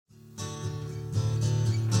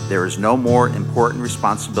There is no more important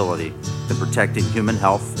responsibility than protecting human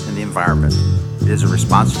health and the environment. It is a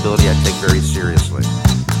responsibility I take very seriously.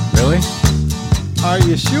 Really? Are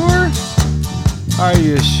you sure? Are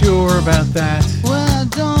you sure about that? Well, I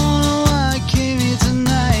don't know why I came here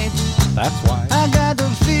tonight. That's why. I got the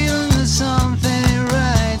feeling that something ain't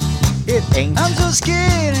right. It ain't. I'm so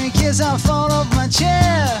scared in case I fall off my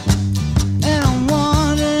chair. And I'm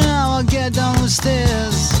wondering how I'll get down the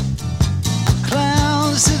stairs.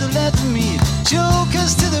 Clowns to the left of me,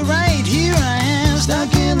 jokers to the right. Here I am,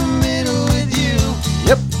 stuck in the middle with you.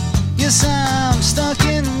 Yep. Yes, I'm stuck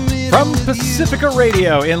in the middle From with Pacifica you.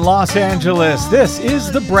 Radio in Los Angeles, this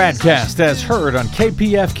is the BradCast, as heard on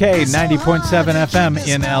KPFK 90.7 FM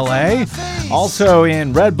in LA. Also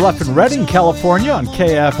in Red Bluff and Redding, California on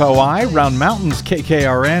KFOI, Round Mountains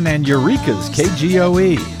KKRN, and Eureka's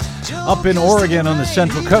KGOE. Up in Oregon on the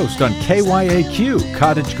Central Coast on KYAQ,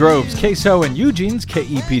 Cottage Grove's KSO, and Eugene's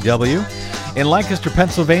KEPW. In Lancaster,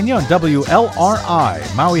 Pennsylvania on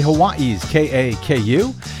WLRI, Maui, Hawaii's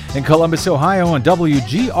KAKU. In Columbus, Ohio on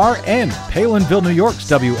WGRN, Palinville, New York's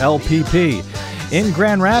WLPP. In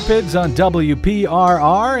Grand Rapids on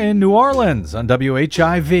WPRR. In New Orleans on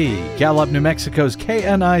WHIV. Gallup, New Mexico's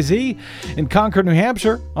KNIZ. In Concord, New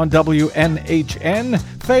Hampshire on WNHN.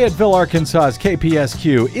 Fayetteville, Arkansas's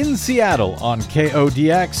KPSQ. In Seattle on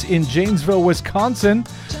KODX. In Janesville, Wisconsin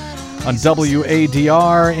on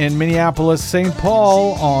WADR. In Minneapolis, St.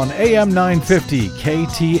 Paul on AM 950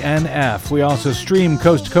 KTNF. We also stream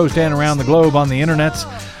coast to coast and around the globe on the internets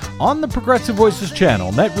on the Progressive Voices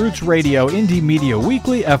channel, Netroots Radio, Indie Media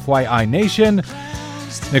Weekly, FYI Nation,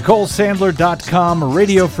 NicoleSandler.com,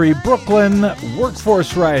 Radio Free Brooklyn,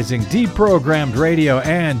 Workforce Rising, Deprogrammed Radio,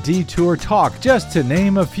 and Detour Talk, just to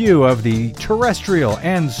name a few of the terrestrial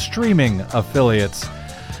and streaming affiliates.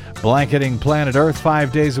 Blanketing planet Earth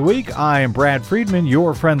 5 days a week, I am Brad Friedman,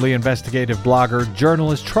 your friendly investigative blogger,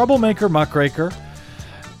 journalist, troublemaker, muckraker,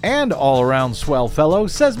 and all-around swell fellow,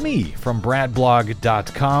 says me from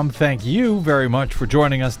bradblog.com. Thank you very much for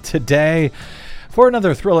joining us today for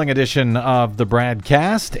another thrilling edition of the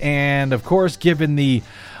BradCast. And, of course, given the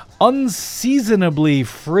unseasonably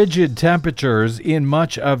frigid temperatures in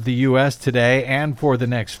much of the U.S. today and for the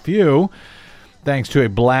next few, thanks to a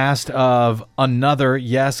blast of another,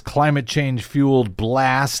 yes, climate change-fueled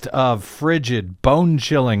blast of frigid,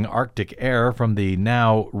 bone-chilling Arctic air from the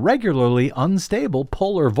now regularly unstable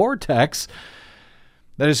polar vortex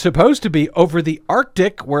that is supposed to be over the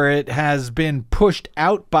Arctic, where it has been pushed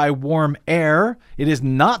out by warm air. It is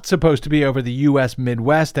not supposed to be over the U.S.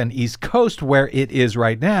 Midwest and East Coast, where it is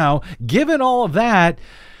right now. Given all of that,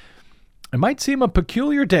 it might seem a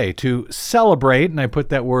peculiar day to celebrate, and I put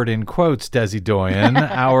that word in quotes, Desi Doyen,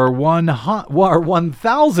 our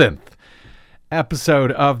 1,000th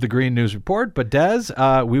episode of the Green News Report. But Des,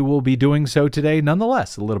 we will be doing so today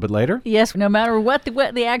nonetheless, a little bit later. Yes, no matter what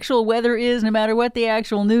the actual weather is, no matter what the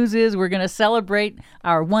actual news is, we're going to celebrate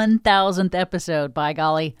our 1,000th episode, by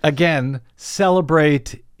golly. Again,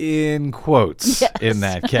 celebrate in quotes, yes. In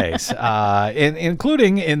that case,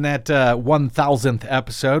 including in that 1,000th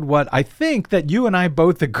episode, what I think that you and I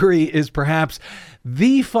both agree is perhaps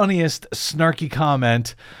the funniest snarky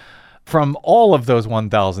comment from all of those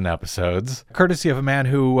 1,000 episodes, courtesy of a man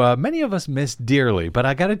who many of us miss dearly. But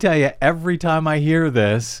I got to tell you, every time I hear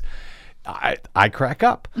this, I crack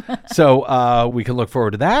up. So we can look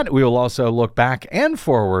forward to that. We will also look back and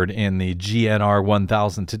forward in the GNR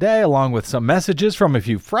 1000 today, along with some messages from a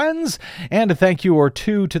few friends, and a thank you or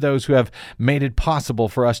two to those who have made it possible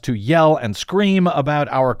for us to yell and scream about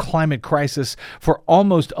our climate crisis for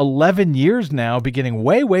almost 11 years now, beginning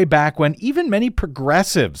way, way back when even many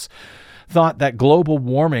progressives thought that global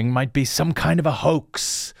warming might be some kind of a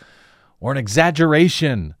hoax or an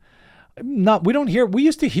exaggeration. We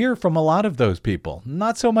used to hear from a lot of those people.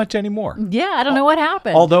 Not so much anymore. Yeah, I don't know what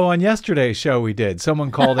happened. Although on yesterday's show we did.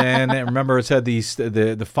 Someone called in and remember it said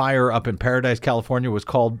the fire up in Paradise, California was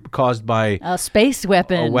caused by a space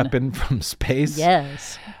weapon. A weapon from space.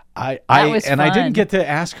 Yes. I didn't get to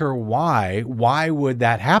ask her why. Why would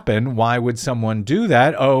that happen? Why would someone do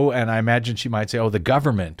that? Oh, and I imagine she might say, the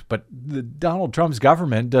government. But Donald Trump's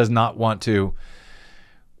government does not want to.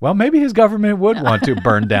 Well, maybe his government would want to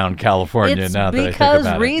burn down California now that I think about it.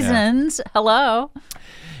 Because reasons. Yeah. Hello.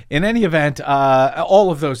 In any event, all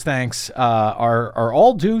of those thanks are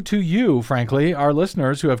all due to you, frankly, our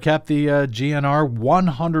listeners who have kept the GNR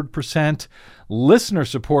 100%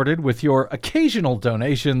 listener-supported with your occasional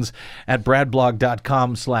donations at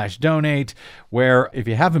bradblog.com/donate, where if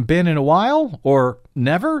you haven't been in a while or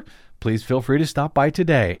never, please feel free to stop by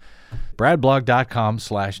today.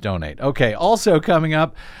 bradblog.com/donate. Okay, also coming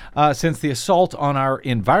up, since the assault on our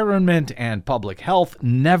environment and public health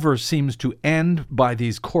never seems to end by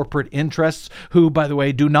these corporate interests, who, by the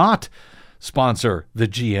way, do not sponsor the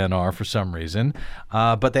GNR for some reason,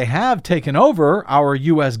 but they have taken over our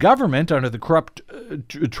U.S. government under the corrupt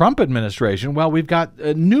Trump administration. Well, we've got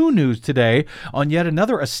new news today on yet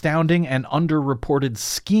another astounding and underreported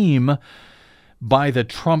scheme by the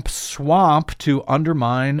Trump swamp to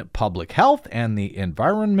undermine public health and the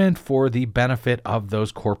environment for the benefit of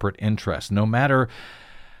those corporate interests. No matter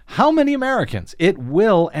how many Americans it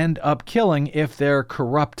will end up killing if their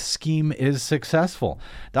corrupt scheme is successful.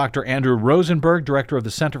 Dr. Andrew Rosenberg, director of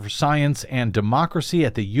the Center for Science and Democracy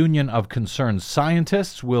at the Union of Concerned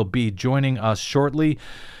Scientists, will be joining us shortly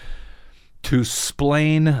to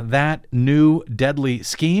explain that new deadly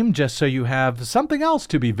scheme, just so you have something else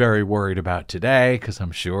to be very worried about today, because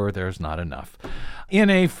I'm sure there's not enough. In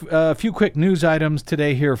a few quick news items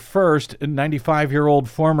today here first, 95-year-old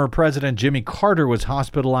former President Jimmy Carter was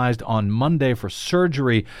hospitalized on Monday for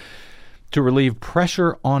surgery to relieve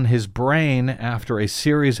pressure on his brain after a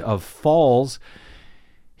series of falls.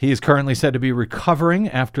 He is currently said to be recovering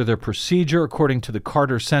after the procedure, according to the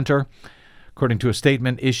Carter Center. According to a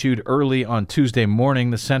statement issued early on Tuesday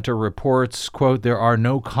morning, the center reports, quote, "There are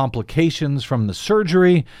no complications from the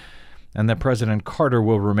surgery," and that President Carter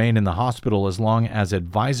will remain in the hospital as long as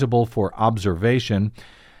advisable for observation.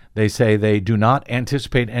 They say they do not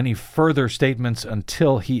anticipate any further statements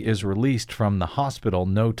until he is released from the hospital.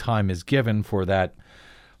 No time is given for that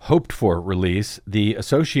hoped-for release. The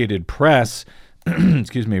Associated Press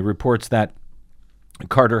reports that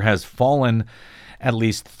Carter has fallen at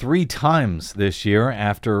least 3 times this year.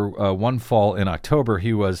 After one fall in October,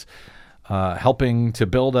 he was helping to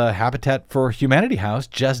build a Habitat for Humanity house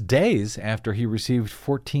just days after he received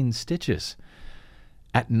 14 stitches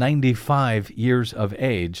at 95 years of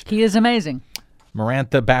age. He is amazing.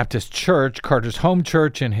 Marantha Baptist Church, Carter's home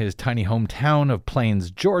church in his tiny hometown of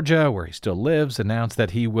Plains, Georgia, where he still lives, announced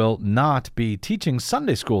that he will not be teaching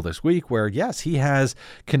Sunday school this week, where, yes, he has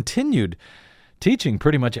continued teaching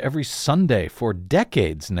pretty much every Sunday for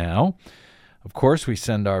decades now. Of course, we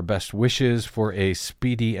send our best wishes for a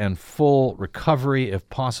speedy and full recovery, if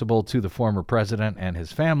possible, to the former president and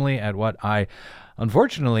his family at what I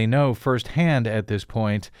unfortunately know firsthand at this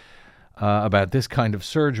point about this kind of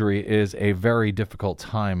surgery is a very difficult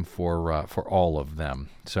time for all of them.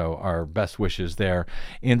 So our best wishes there.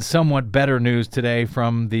 In somewhat better news today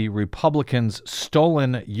from the Republicans'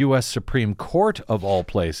 stolen U.S. Supreme Court, of all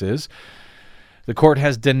places, the court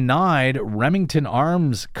has denied Remington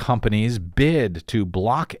Arms Company's bid to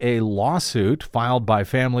block a lawsuit filed by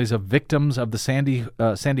families of victims of the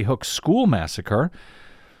Sandy Hook school massacre.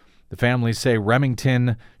 The families say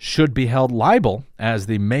Remington should be held liable as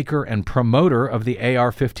the maker and promoter of the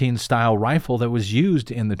AR-15 style rifle that was used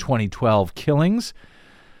in the 2012 killings.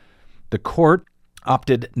 The court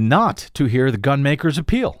opted not to hear the gunmaker's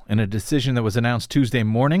appeal. In a decision that was announced Tuesday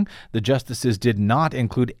morning, the justices did not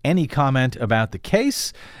include any comment about the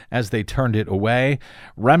case as they turned it away.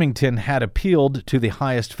 Remington had appealed to the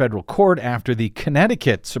highest federal court after the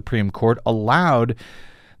Connecticut Supreme Court allowed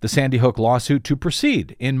the Sandy Hook lawsuit to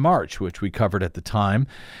proceed in March, which we covered at the time.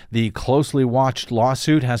 The closely watched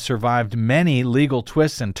lawsuit has survived many legal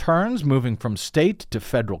twists and turns, moving from state to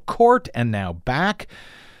federal court and now back,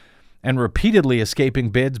 and repeatedly escaping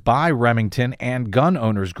bids by Remington and gun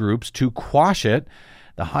owners groups to quash it.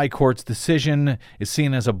 The High Court's decision is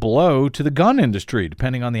seen as a blow to the gun industry.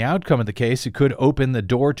 Depending on the outcome of the case, it could open the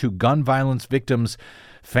door to gun violence victims'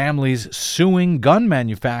 families suing gun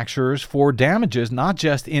manufacturers for damages, not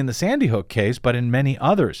just in the Sandy Hook case, but in many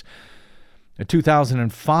others. A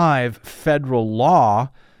 2005 federal law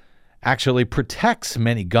actually protects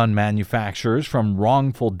many gun manufacturers from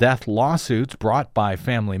wrongful death lawsuits brought by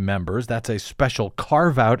family members. That's a special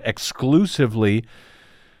carve-out exclusively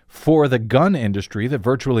for the gun industry that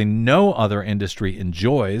virtually no other industry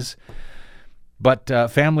enjoys. But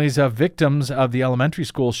families of victims of the elementary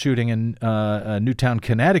school shooting in Newtown,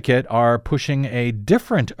 Connecticut, are pushing a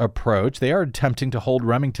different approach. They are attempting to hold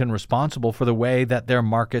Remington responsible for the way that their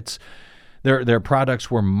products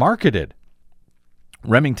were marketed.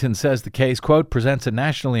 Remington says the case, quote, presents a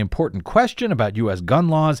nationally important question about U.S. gun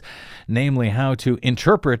laws, namely how to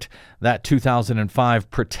interpret that 2005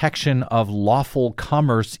 Protection of Lawful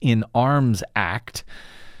Commerce in Arms Act.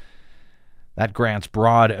 That grants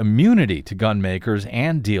broad immunity to gun makers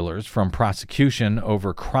and dealers from prosecution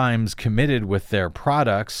over crimes committed with their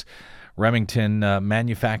products. Remington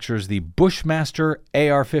manufactures the Bushmaster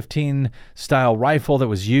AR-15 style rifle that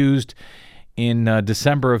was used in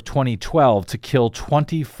December of 2012 to kill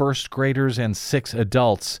 20 first graders and 6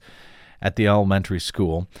 adults at the elementary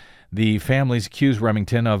school. The families accused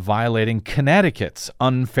Remington of violating Connecticut's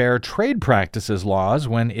unfair trade practices laws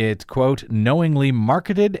when it, quote, knowingly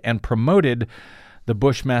marketed and promoted the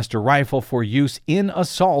Bushmaster rifle for use in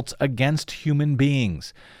assaults against human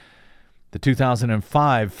beings. The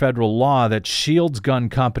 2005 federal law that shields gun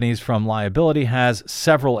companies from liability has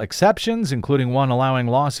several exceptions, including one allowing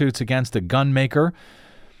lawsuits against a gun maker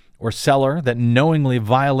or seller that knowingly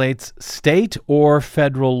violates state or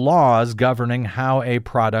federal laws governing how a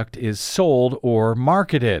product is sold or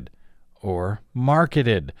marketed.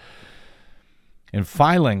 In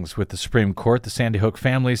filings with the Supreme Court, the Sandy Hook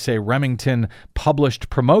families say Remington published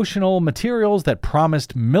promotional materials that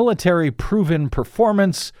promised military-proven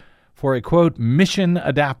performance for a, quote,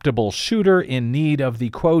 mission-adaptable shooter in need of the,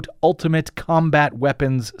 quote, ultimate combat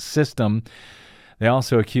weapons system. They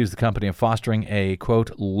also accused the company of fostering a,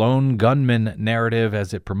 quote, lone gunman narrative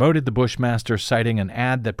as it promoted the Bushmaster, citing an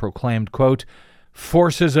ad that proclaimed, quote,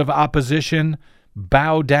 forces of opposition,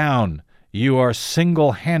 bow down. You are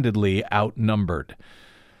single-handedly outnumbered.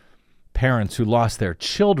 Parents who lost their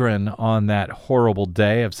children on that horrible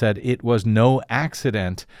day have said it was no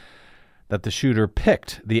accident that the shooter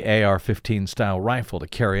picked the AR-15 style rifle to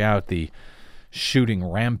carry out the shooting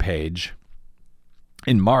rampage.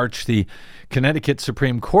 In March, the Connecticut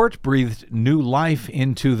Supreme Court breathed new life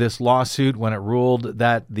into this lawsuit when it ruled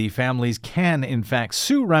that the families can, in fact,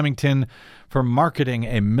 sue Remington for marketing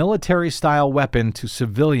a military-style weapon to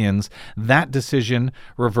civilians. That decision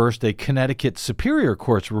reversed a Connecticut Superior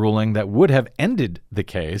Court's ruling that would have ended the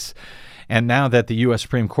case. And now that the U.S.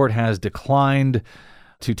 Supreme Court has declined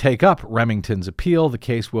to take up Remington's appeal, the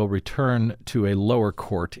case will return to a lower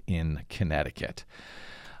court in Connecticut.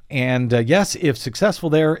 And yes, if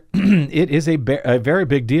successful there, it is a very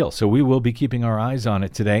big deal. So we will be keeping our eyes on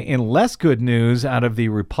it today. In less good news out of the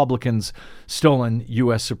Republicans' stolen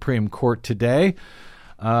U.S. Supreme Court today,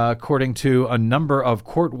 according to a number of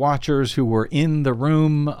court watchers who were in the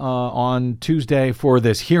room on Tuesday for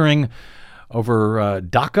this hearing over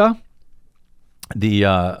DACA,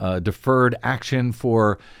 the deferred action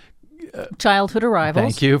for childhood arrivals.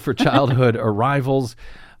 Thank you, for childhood arrivals.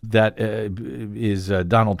 That is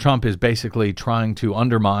Donald Trump is basically trying to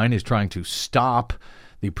undermine, is trying to stop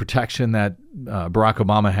the protection that Barack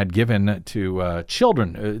Obama had given to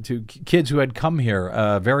children, to kids who had come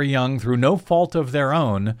here very young through no fault of their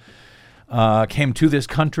own, came to this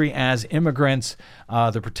country as immigrants,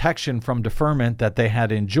 the protection from deferment that they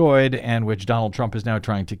had enjoyed and which Donald Trump is now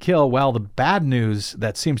trying to kill. Well, the bad news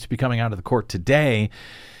that seems to be coming out of the court today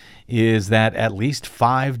is that at least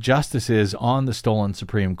 5 justices on the stolen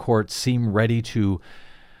Supreme Court seem ready to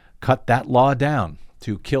cut that law down,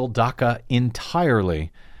 to kill DACA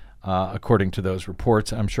entirely, according to those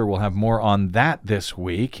reports. I'm sure we'll have more on that this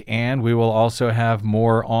week, and we will also have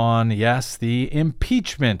more on, yes, the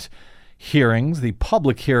impeachment hearings, the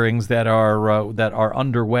public hearings that are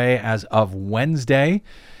underway as of Wednesday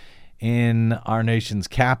in our nation's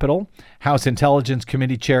capital. House Intelligence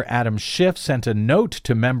Committee Chair Adam Schiff sent a note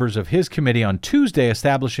to members of his committee on Tuesday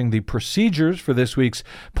establishing the procedures for this week's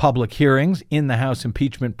public hearings in the House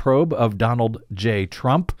impeachment probe of Donald J.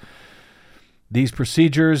 Trump. These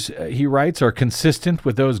procedures, he writes, are consistent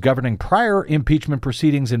with those governing prior impeachment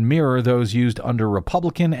proceedings and mirror those used under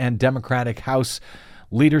Republican and Democratic House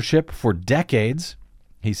leadership for decades,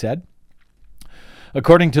 he said.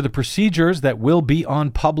 According to the procedures that will be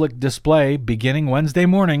on public display beginning Wednesday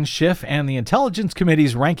morning, Schiff and the Intelligence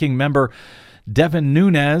Committee's ranking member, Devin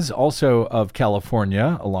Nunes, also of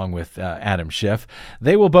California, along with Adam Schiff,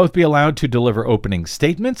 they will both be allowed to deliver opening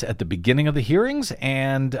statements at the beginning of the hearings,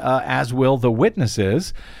 and as will the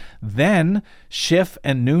witnesses. Then Schiff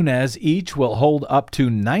and Nunes each will hold up to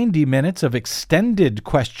 90 minutes of extended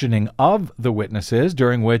questioning of the witnesses,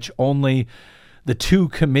 during which only the 2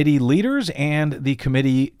 committee leaders and the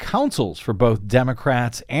committee counsels for both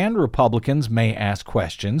Democrats and Republicans may ask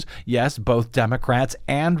questions. Yes, both Democrats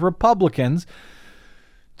and Republicans,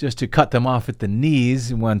 just to cut them off at the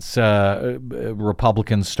knees once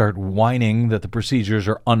Republicans start whining that the procedures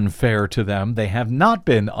are unfair to them. They have not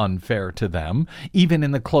been unfair to them, even in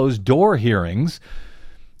the closed-door hearings.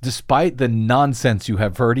 Despite the nonsense you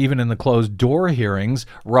have heard, even in the closed-door hearings,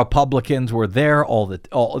 Republicans were there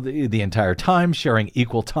the entire time, sharing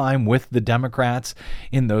equal time with the Democrats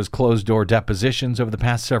in those closed-door depositions over the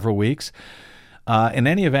past several weeks. In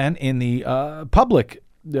any event, in the public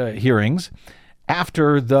hearings,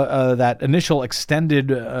 after that initial extended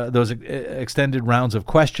rounds of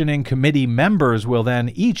questioning, committee members will then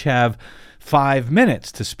each have 5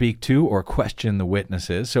 minutes to speak to or question the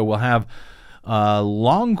witnesses. So we'll have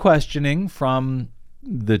Long questioning from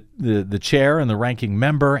the chair and the ranking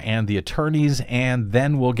member and the attorneys, and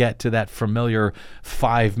then we'll get to that familiar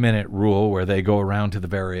 5-minute rule where they go around to the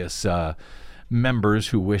various members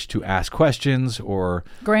who wish to ask questions or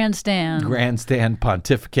grandstand,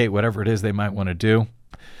 pontificate, whatever it is they might want to do.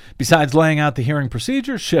 Besides laying out the hearing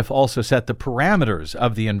procedure, Schiff also set the parameters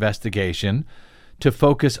of the investigation to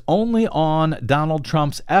focus only on Donald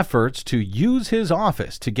Trump's efforts to use his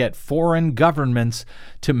office to get foreign governments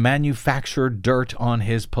to manufacture dirt on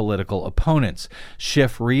his political opponents.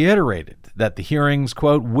 Schiff reiterated that the hearings,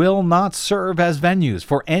 quote, will not serve as venues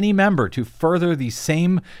for any member to further the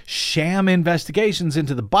same sham investigations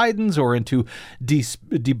into the Bidens or into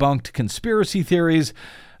debunked conspiracy theories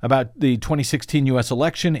about the 2016 U.S.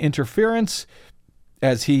 election interference,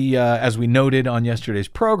 as we noted on yesterday's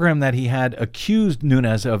program, that he had accused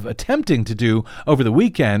Nunes of attempting to do over the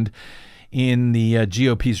weekend in the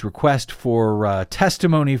GOP's request for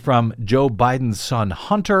testimony from Joe Biden's son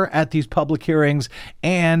Hunter at these public hearings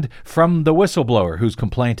and from the whistleblower whose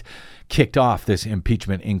complaint kicked off this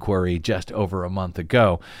impeachment inquiry just over a month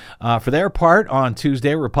ago. For their part, on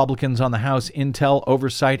Tuesday, Republicans on the House Intel,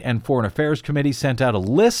 Oversight, and Foreign Affairs Committee sent out a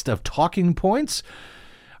list of talking points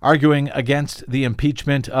arguing against the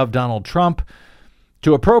impeachment of Donald Trump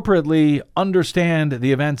to appropriately understand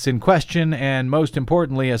the events in question and, most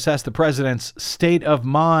importantly, assess the president's state of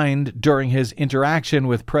mind during his interaction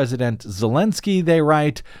with President Zelensky. They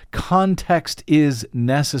write, context is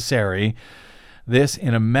necessary. This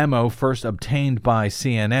in a memo first obtained by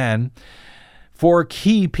CNN. 4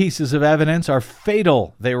 key pieces of evidence are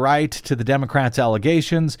fatal, they write, to the Democrats'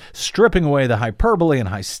 allegations, stripping away the hyperbole and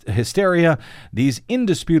hysteria. These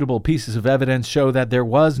indisputable pieces of evidence show that there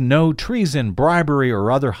was no treason, bribery, or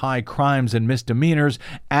other high crimes and misdemeanors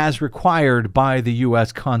as required by the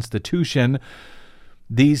U.S. Constitution.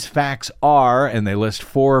 These facts are, and they list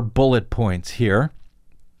 4 bullet points here.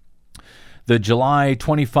 The July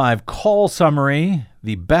 25 call summary,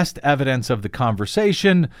 the best evidence of the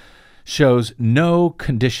conversation, shows no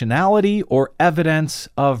conditionality or evidence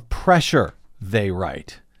of pressure, they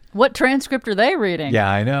write. What transcript are they reading? Yeah,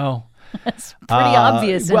 I know. It's pretty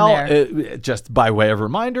obvious in there. Just by way of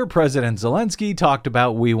reminder, President Zelensky talked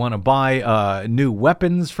about, we want to buy new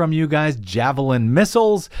weapons from you guys, Javelin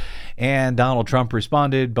missiles. And Donald Trump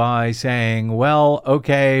responded by saying, well,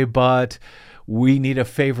 okay, but we need a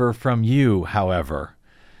favor from you, however.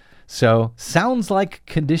 So sounds like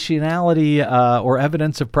conditionality or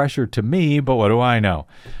evidence of pressure to me, but what do I know?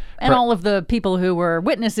 And all of the people who were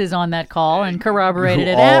witnesses on that call and corroborated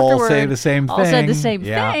it all afterward say the same thing. All said the same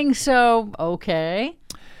thing, so okay.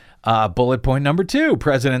 Bullet point number 2,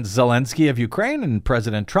 President Zelensky of Ukraine and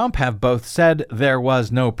President Trump have both said there was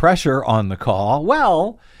no pressure on the call.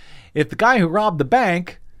 Well, if the guy who robbed the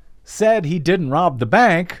bank said he didn't rob the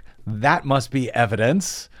bank, that must be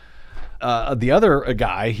evidence. The other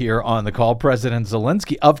guy here on the call, President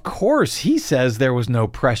Zelensky, of course, he says there was no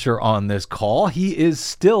pressure on this call. He is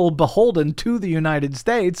still beholden to the United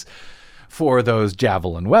States for those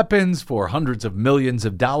Javelin weapons, for hundreds of millions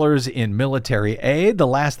of dollars in military aid. The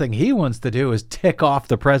last thing he wants to do is tick off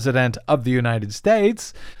the president of the United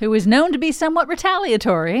States, who is known to be somewhat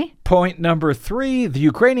retaliatory. Point number 3, the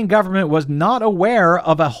Ukrainian government was not aware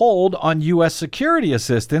of a hold on U.S. security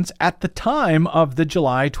assistance at the time of the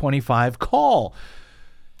July 25 call.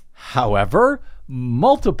 However,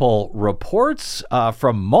 multiple reports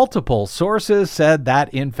from multiple sources said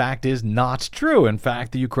that, in fact, is not true. In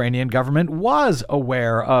fact, the Ukrainian government was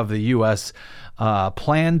aware of the U.S.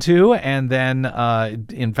 Plan to and then,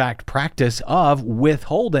 in fact, practice of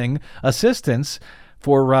withholding assistance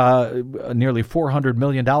for nearly $400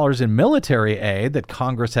 million in military aid that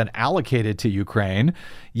Congress had allocated to Ukraine.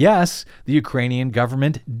 Yes, the Ukrainian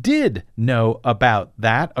government did know about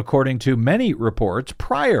that, according to many reports,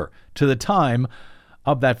 prior to the time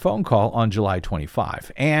of that phone call on July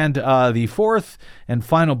 25. And the 4th and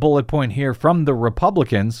final bullet point here from the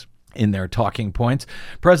Republicans in their talking points,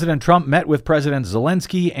 President Trump met with President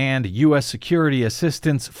Zelensky and U.S. security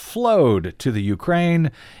assistance flowed to the Ukraine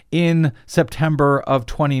in September of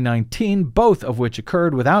 2019, both of which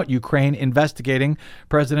occurred without Ukraine investigating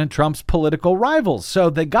President Trump's political rivals. So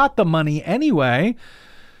they got the money anyway.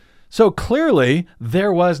 So clearly,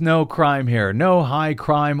 there was no crime here, no high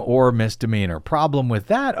crime or misdemeanor. Problem with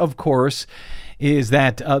that, of course, is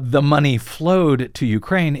that the money flowed to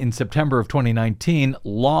Ukraine in September of 2019,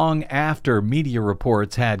 long after media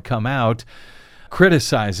reports had come out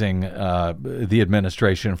criticizing the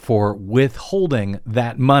administration for withholding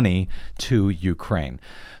that money to Ukraine.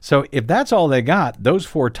 So if that's all they got, those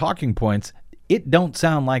 4 talking points, it don't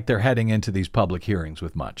sound like they're heading into these public hearings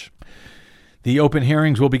with much. The open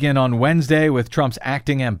hearings will begin on Wednesday with Trump's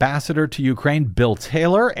acting ambassador to Ukraine, Bill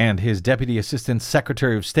Taylor, and his Deputy Assistant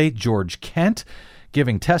Secretary of State, George Kent,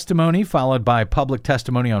 giving testimony, followed by public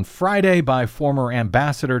testimony on Friday by former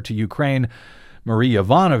ambassador to Ukraine, Marie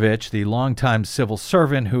Yovanovitch, the longtime civil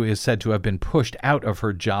servant who is said to have been pushed out of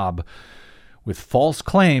her job with false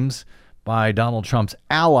claims by Donald Trump's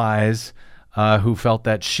allies who felt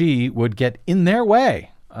that she would get in their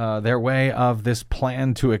way of this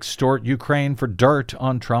plan to extort Ukraine for dirt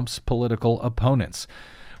on Trump's political opponents.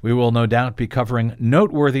 We will no doubt be covering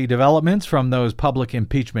noteworthy developments from those public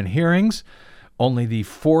impeachment hearings, only the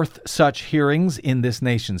fourth such hearings in this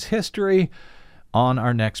nation's history, on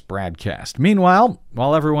our next BradCast. Meanwhile,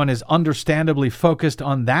 while everyone is understandably focused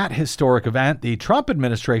on that historic event, the Trump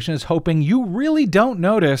administration is hoping you really don't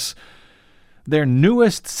notice their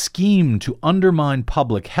newest scheme to undermine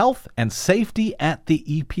public health and safety at the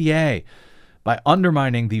EPA by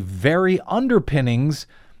undermining the very underpinnings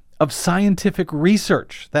of scientific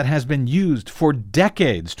research that has been used for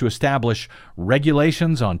decades to establish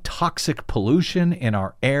regulations on toxic pollution in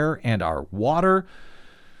our air and our water.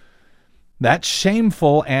 That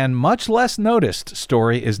shameful and much less noticed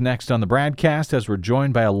story is next on the BradCast, as we're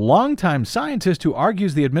joined by a longtime scientist who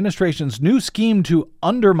argues the administration's new scheme to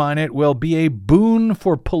undermine it will be a boon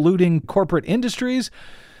for polluting corporate industries,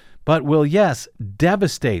 but will, yes,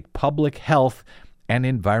 devastate public health and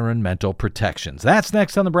environmental protections. That's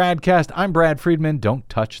next on the BradCast. I'm Brad Friedman. Don't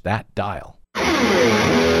touch that dial.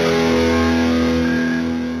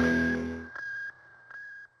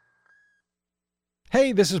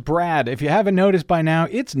 Hey, this is Brad. If you haven't noticed by now,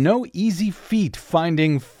 it's no easy feat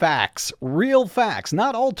finding facts, real facts,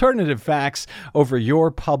 not alternative facts, over your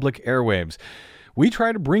public airwaves. We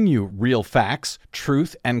try to bring you real facts,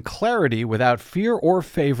 truth, and clarity without fear or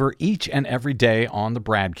favor each and every day on the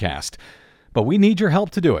BradCast. But we need your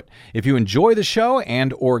help to do it. If you enjoy the show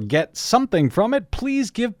and or get something from it,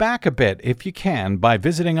 please give back a bit if you can by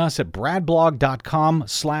visiting us at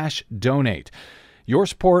bradblog.com/donate. Your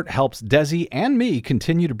support helps Desi and me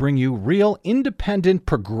continue to bring you real, independent,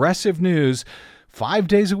 progressive news 5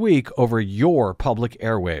 days a week over your public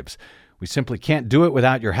airwaves. We simply can't do it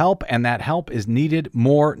without your help, and that help is needed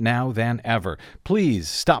more now than ever. Please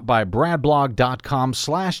stop by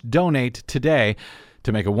bradblog.com/donate today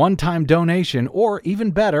to make a one-time donation or,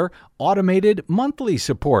 even better, automated monthly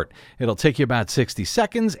support. It'll take you about 60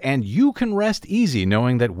 seconds, and you can rest easy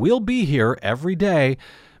knowing that we'll be here every day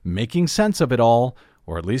making sense of it all,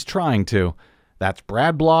 or at least trying to. That's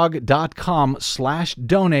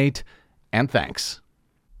bradblog.com/donate, and thanks.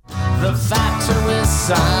 The factor is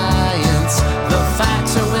science. The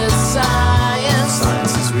factor is science.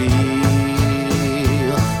 Science is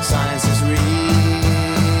real. Science is real.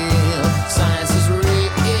 Science is real.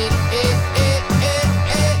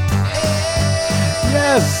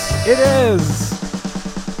 Yes, it is.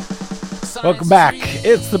 Welcome back.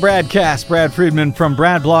 It's the BradCast. Brad Friedman from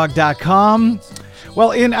bradblog.com. Well,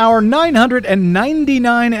 in our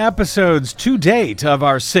 999 episodes to date of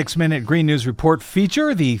our 6-minute Green News Report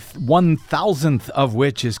feature, the 1,000th of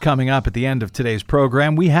which is coming up at the end of today's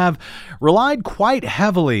program, we have relied quite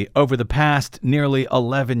heavily over the past nearly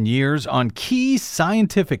 11 years on key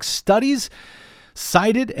scientific studies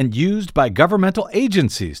cited and used by governmental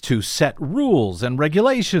agencies to set rules and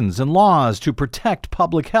regulations and laws to protect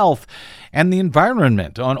public health and the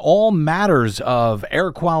environment on all matters of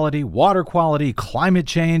air quality, water quality, climate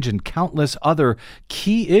change, and countless other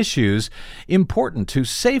key issues important to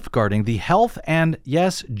safeguarding the health and,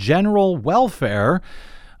 yes, general welfare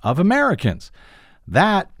of Americans.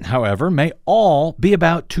 That, however, may all be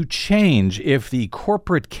about to change if the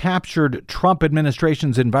corporate-captured Trump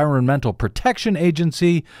administration's Environmental Protection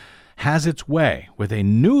Agency has its way with a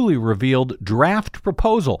newly revealed draft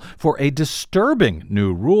proposal for a disturbing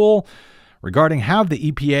new rule regarding how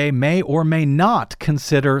the EPA may or may not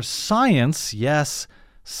consider science, yes,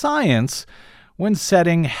 science, when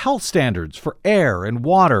setting health standards for air and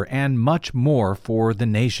water and much more for the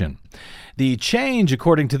nation. The change,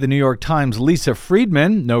 according to the New York Times' Lisa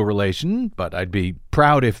Friedman, no relation, but I'd be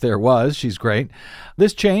proud if there was, she's great.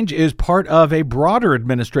 This change is part of a broader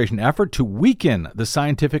administration effort to weaken the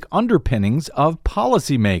scientific underpinnings of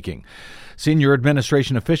policymaking. Senior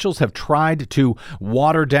administration officials have tried to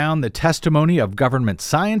water down the testimony of government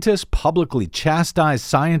scientists, publicly chastise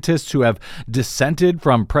scientists who have dissented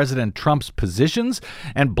from President Trump's positions,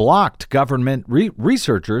 and blocked government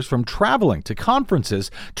researchers from traveling to conferences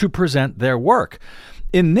to present their work.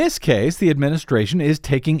 In this case, the administration is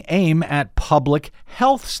taking aim at public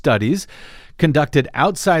health studies conducted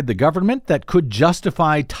outside the government that could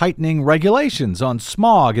justify tightening regulations on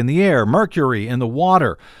smog in the air, mercury in the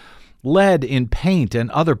water, lead in paint, and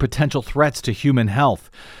other potential threats to human health.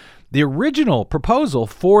 The original proposal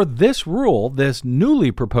for this rule, this newly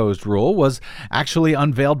proposed rule, was actually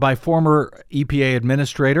unveiled by former EPA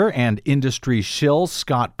administrator and industry shill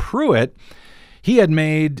Scott Pruitt. He had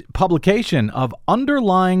made publication of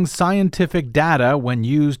underlying scientific data when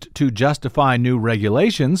used to justify new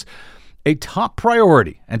regulations a top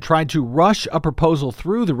priority and tried to rush a proposal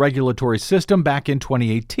through the regulatory system back in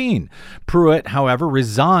 2018. Pruitt, however,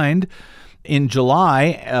 resigned in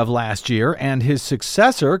July of last year, and his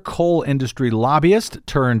successor, coal industry lobbyist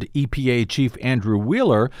turned EPA chief Andrew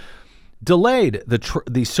Wheeler, delayed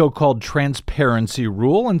the so-called transparency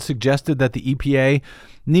rule and suggested that the EPA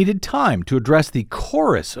needed time to address the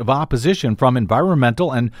chorus of opposition from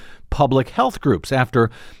environmental and public health groups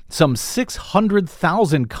after some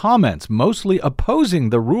 600,000 comments, mostly opposing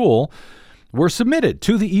the rule, were submitted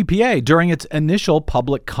to the EPA during its initial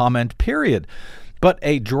public comment period. But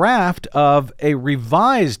a draft of a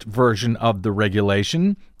revised version of the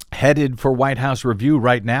regulation, headed for White House review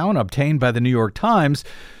right now and obtained by the New York Times,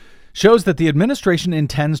 shows that the administration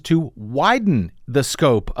intends to widen the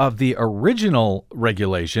scope of the original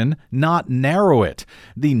regulation, not narrow it.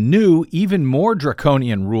 The new, even more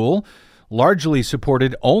draconian rule, largely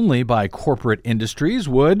supported only by corporate industries,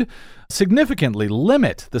 would significantly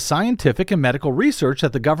limit the scientific and medical research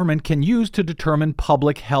that the government can use to determine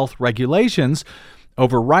public health regulations,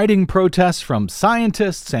 overriding protests from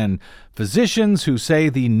scientists and physicians who say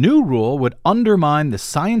the new rule would undermine the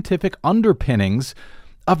scientific underpinnings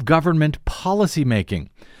of government policymaking.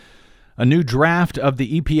 A new draft of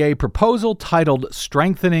the EPA proposal titled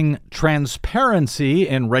Strengthening Transparency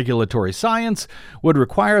in Regulatory Science would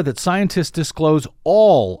require that scientists disclose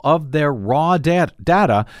all of their raw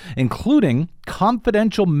data, including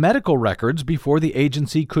confidential medical records, before the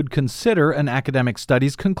agency could consider an academic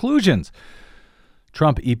study's conclusions.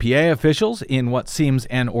 Trump EPA officials, in what seems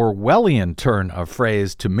an Orwellian turn of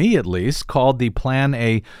phrase to me at least, called the plan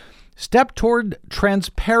a step toward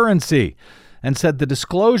transparency and said the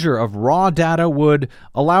disclosure of raw data would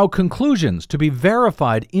allow conclusions to be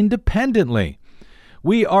verified independently.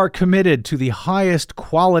 "We are committed to the highest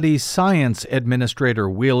quality science," Administrator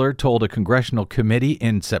Wheeler told a congressional committee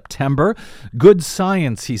in September. "Good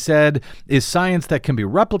science," he said, "is science that can be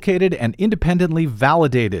replicated and independently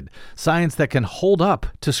validated, science that can hold up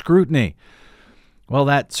to scrutiny." Well,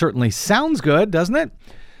 that certainly sounds good, doesn't it?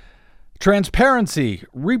 Transparency,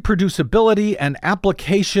 reproducibility, and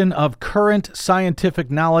application of current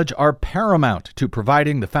scientific knowledge are paramount to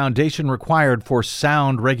providing the foundation required for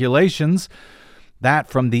sound regulations. That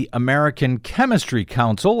from the American Chemistry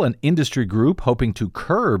Council, an industry group hoping to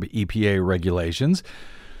curb EPA regulations.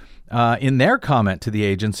 In their comment to the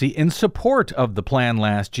agency in support of the plan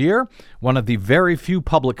last year, one of the very few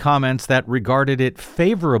public comments that regarded it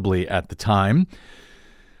favorably at the time.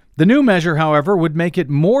 The new measure, however, would make it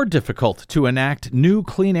more difficult to enact new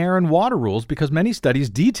clean air and water rules because many studies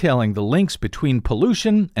detailing the links between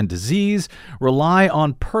pollution and disease rely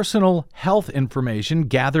on personal health information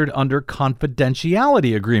gathered under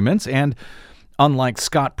confidentiality agreements. And unlike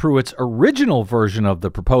Scott Pruitt's original version of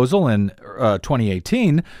the proposal in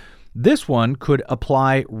 2018, this one could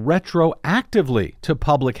apply retroactively to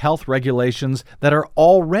public health regulations that are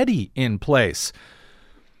already in place.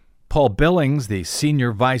 Paul Billings, the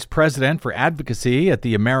senior vice president for advocacy at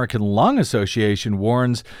the American Lung Association,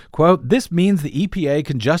 warns, quote, "This means the EPA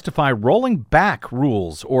can justify rolling back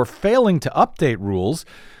rules or failing to update rules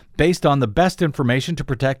based on the best information to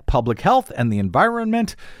protect public health and the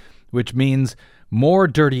environment, which means more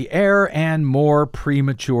dirty air and more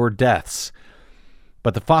premature deaths."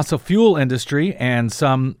 But the fossil fuel industry and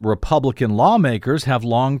some Republican lawmakers have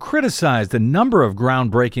long criticized a number of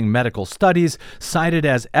groundbreaking medical studies cited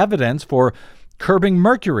as evidence for curbing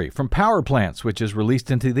mercury from power plants, which is released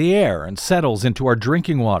into the air and settles into our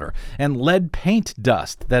drinking water, and lead paint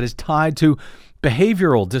dust that is tied to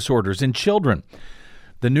behavioral disorders in children.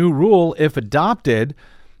 The new rule, if adopted,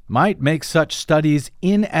 might make such studies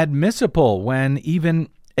inadmissible when even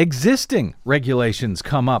existing regulations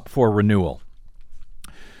come up for renewal.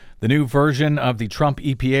 The new version of the Trump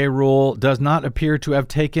EPA rule does not appear to have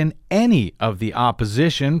taken any of the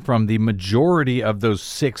opposition from the majority of those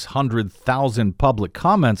 600,000 public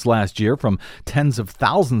comments last year from tens of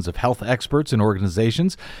thousands of health experts and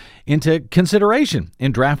organizations into consideration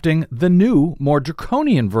in drafting the new, more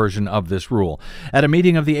draconian version of this rule. At a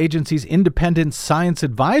meeting of the agency's Independent Science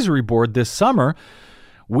Advisory Board this summer,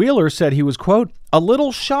 Wheeler said he was, quote, "a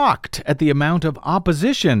little shocked at the amount of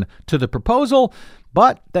opposition to the proposal,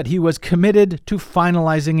 but that he was committed to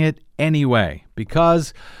finalizing it anyway,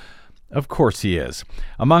 because Of course he is.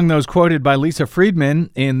 Among those quoted by Lisa Friedman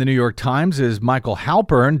in the New York Times is Michael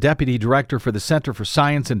Halpern, Deputy Director for the Center for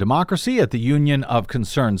Science and Democracy at the Union of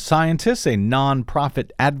Concerned Scientists, a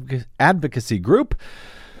nonprofit advocacy group.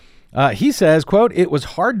 He says, quote, "It was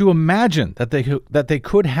hard to imagine that they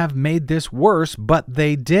could have made this worse, but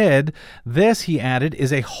they did. This," he added,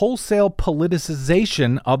 "is a wholesale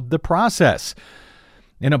politicization of the process."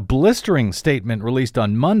 In a blistering statement released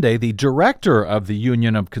on Monday, the director of the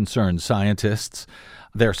Union of Concerned Scientists,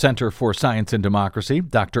 their Center for Science and Democracy,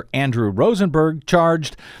 Dr. Andrew Rosenberg,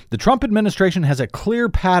 charged the Trump administration has a clear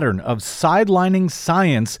pattern of sidelining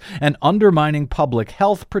science and undermining public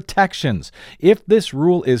health protections. If this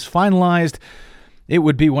rule is finalized, it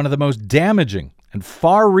would be one of the most damaging and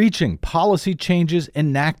far-reaching policy changes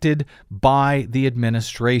enacted by the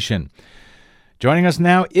administration. Joining us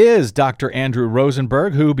now is Dr. Andrew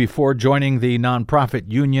Rosenberg, who, before joining the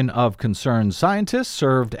nonprofit Union of Concerned Scientists,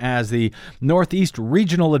 served as the Northeast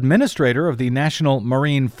Regional Administrator of the National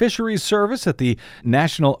Marine Fisheries Service at the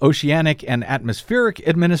National Oceanic and Atmospheric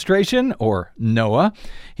Administration, or NOAA.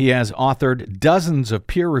 He has authored dozens of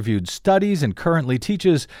peer-reviewed studies and currently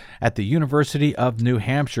teaches at the University of New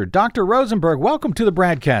Hampshire. Dr. Rosenberg, welcome to the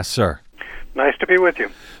BradCast, sir. Nice to be with you.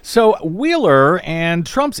 So Wheeler and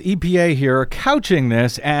Trump's EPA here are couching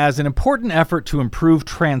this as an important effort to improve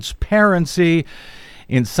transparency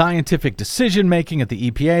in scientific decision-making at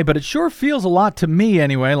the EPA, but it sure feels a lot to me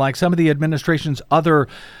anyway like some of the administration's other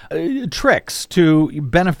tricks to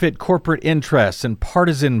benefit corporate interests and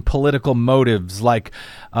partisan political motives, like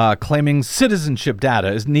claiming citizenship data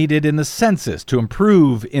is needed in the census to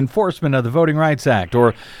improve enforcement of the Voting Rights Act,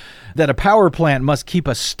 or that a power plant must keep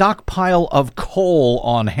a stockpile of coal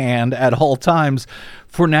on hand at all times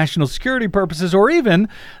for national security purposes, or even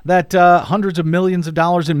that hundreds of millions of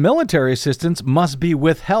dollars in military assistance must be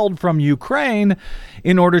withheld from Ukraine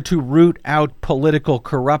in order to root out political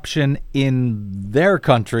corruption in their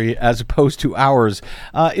country as opposed to ours.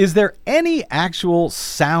 Is there any actual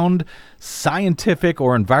sound scientific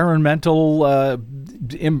or environmental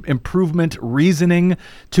improvement reasoning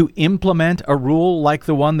to implement a rule like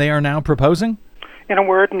the one they are now proposing? In a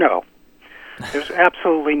word, no. There's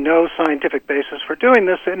absolutely no scientific basis for doing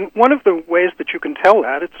this, and one of the ways that you can tell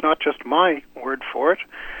that, it's not just my word for it,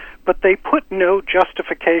 but they put no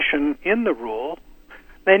justification in the rule.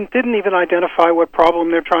 They didn't even identify what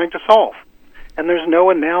problem they're trying to solve, and there's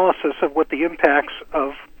no analysis of what the impacts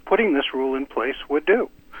of putting this rule in place would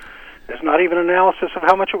do. There's not even analysis of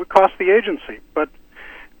how much it would cost the agency, but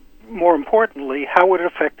more importantly, how would it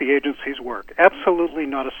affect the agency's work? Absolutely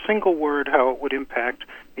not a single word how it would impact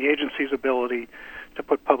the agency's ability to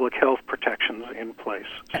put public health protections in place.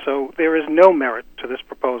 So there is no merit to this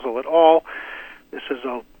proposal at all. This is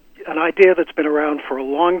an idea that's been around for a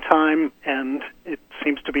long time, and it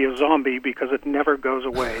seems to be a zombie because it never goes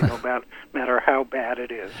away, no matter how bad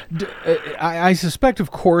it is. I suspect,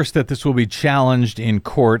 of course, that this will be challenged in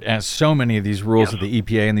court, as so many of these rules of the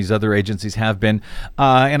EPA and these other agencies have been.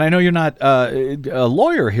 And I know you're not a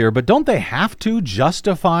lawyer here, but don't they have to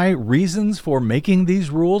justify reasons for making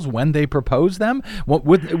these rules when they propose them?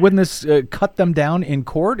 Wouldn't this cut them down in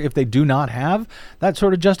court if they do not have that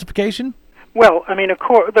sort of justification? Well, I mean,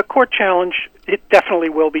 the court challenge, it definitely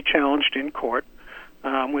will be challenged in court,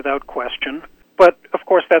 without question. But, of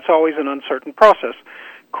course, that's always an uncertain process.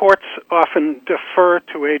 Courts often defer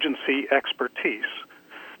to agency expertise.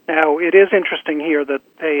 Now, it is interesting here that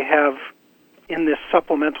they have, in this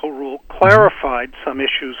supplemental rule, clarified some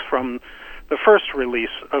issues from the first release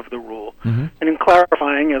of the rule. Mm-hmm. And in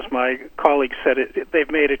clarifying, as my colleague said,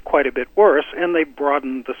 they've made it quite a bit worse, and they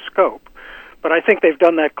broadened the scope. But I think they've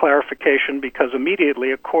done that clarification because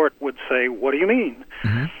immediately a court would say, what do you mean?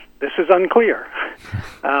 Mm-hmm. This is unclear.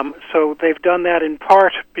 So they've done that in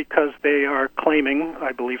part because they are claiming,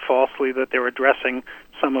 I believe falsely, that they're addressing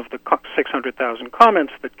some of the 600,000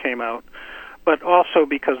 comments that came out, but also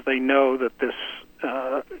because they know that this,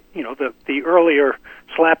 the earlier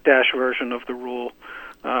slapdash version of the rule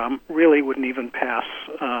really wouldn't even pass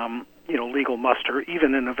legal muster,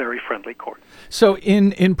 even in a very friendly court. So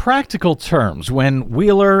in practical terms, when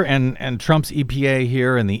Wheeler and Trump's EPA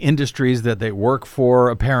here and the industries that they work for,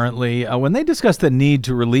 apparently, when they discuss the need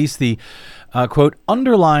to release the, quote,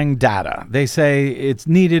 underlying data, they say it's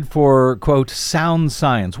needed for, quote, sound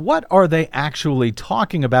science. What are they actually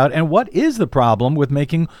talking about, and what is the problem with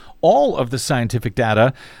making all of the scientific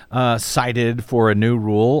data cited for a new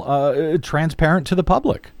rule transparent to the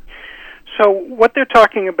public? So what they're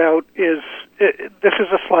talking about is, this is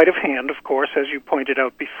a sleight of hand, of course, as you pointed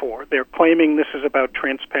out before. They're claiming this is about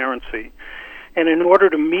transparency. And in order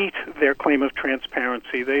to meet their claim of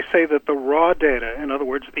transparency, they say that the raw data, in other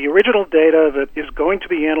words, the original data that is going to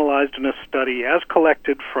be analyzed in a study as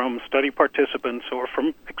collected from study participants or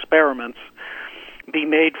from experiments, be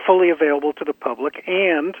made fully available to the public,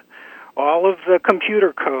 and all of the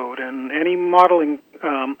computer code and any modeling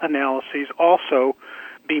analyses also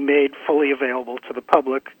be made fully available to the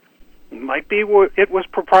public. Might be it was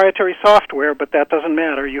proprietary software, but that doesn't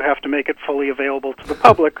matter. You have to make it fully available to the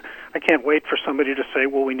public. I can't wait for somebody to say,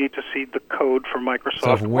 well, we need to see the code for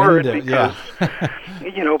Microsoft Word because,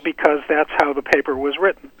 because that's how the paper was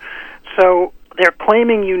written. So they're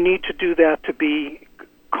claiming you need to do that to be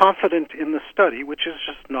confident in the study, which is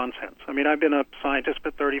just nonsense. I mean, I've been a scientist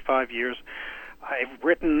for 35 years. I've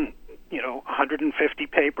written 150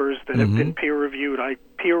 papers that have been peer-reviewed. I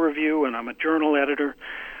peer review, and I'm a journal editor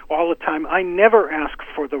all the time. I never ask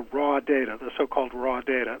for the raw data, the so-called raw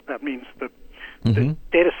data. That means the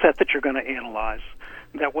data set that you're going to analyze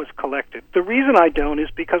that was collected. The reason I don't is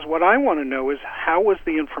because what I want to know is how was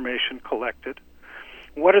the information collected?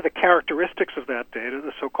 What are the characteristics of that data,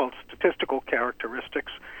 the so-called statistical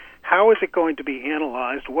characteristics? How is it going to be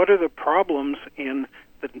analyzed? What are the problems in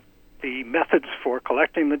the methods for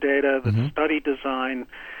collecting the data, the study design,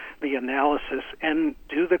 the analysis, and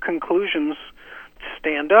do the conclusions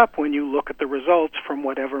stand up when you look at the results from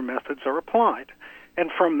whatever methods are applied? And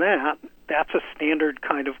from that, that's a standard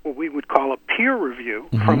kind of what we would call a peer review.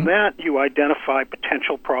 From that, you identify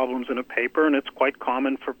potential problems in a paper, and it's quite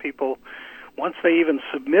common for people, once they even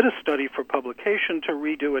submit a study for publication, to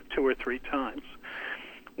redo it 2 or 3 times.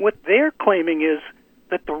 What they're claiming is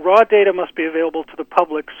that the raw data must be available to the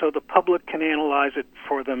public so the public can analyze it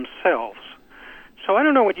for themselves. So I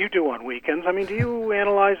don't know what you do on weekends. I mean, do you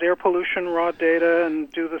analyze air pollution raw data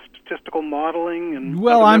and do the statistical modeling?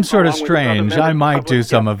 Well, I'm sort of strange. I might do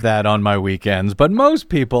some of that on my weekends, but most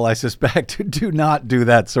people, I suspect, do not do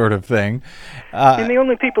that sort of thing. And the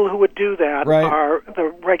only people who would do that are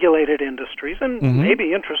the regulated industries and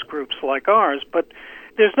maybe interest groups like ours, but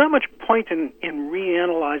there's not much point in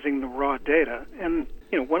reanalyzing the raw data. And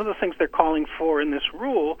one of the things they're calling for in this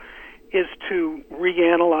rule is to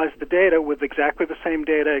reanalyze the data with exactly the same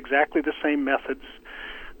data, exactly the same methods,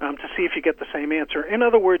 to see if you get the same answer. In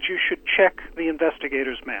other words, you should check the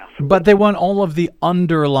investigator's math. But they want all of the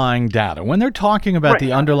underlying data. When they're talking about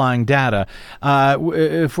the underlying data,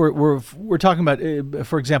 if we're talking about,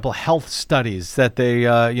 for example, health studies that they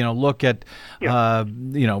look at,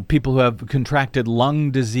 people who have contracted lung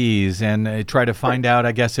disease and try to find out,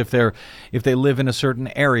 I guess, if they live in a certain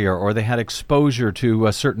area or they had exposure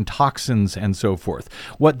to certain toxins and so forth.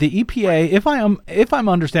 What the EPA, if I'm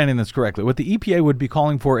understanding this correctly, what the EPA would be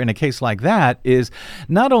calling for in a case like that is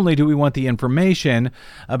not only do we want the information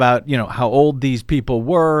about, how old these people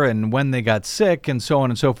were and when they got sick and so on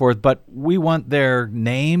and so forth, but we want their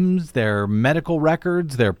names, their medical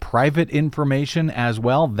records, their private information as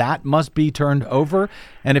well. That must be turned over.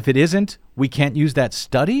 And if it isn't, we can't use that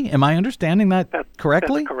study. Am I understanding that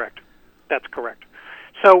correctly? That's correct. That's correct.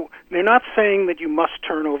 So they're not saying that you must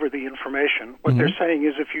turn over the information. What they're saying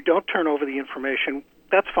is if you don't turn over the information,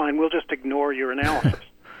 that's fine. We'll just ignore your analysis.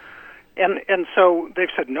 And so they've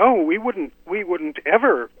said, no, we wouldn't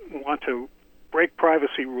ever want to break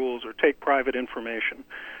privacy rules or take private information,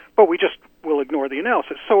 but we just will ignore the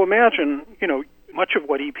analysis. So imagine, much of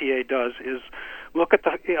what EPA does is look at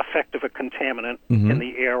the effect of a contaminant in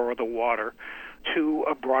the air or the water to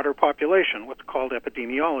a broader population, what's called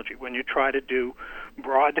epidemiology, when you try to do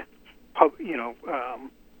broad,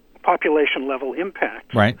 population-level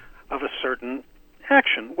impact of a certain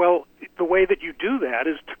action. Well, the way that you do that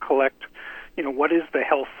is to collect, what is the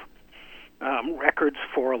health records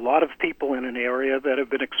for a lot of people in an area that have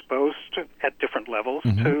been exposed at different levels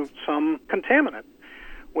to some contaminant.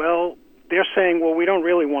 Well, they're saying, well, we don't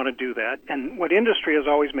really want to do that. And what industry has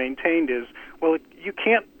always maintained is, well, you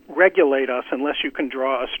can't regulate us unless you can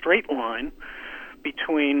draw a straight line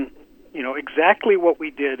between, exactly what we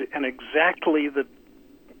did and exactly the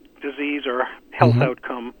disease or health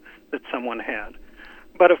outcome that someone had.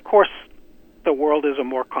 But of course, the world is a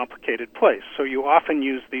more complicated place. So you often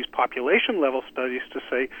use these population-level studies to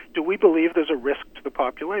say, do we believe there's a risk to the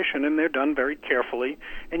population? And they're done very carefully.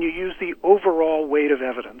 And you use the overall weight of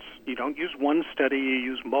evidence. You don't use one study. You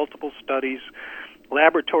use multiple studies,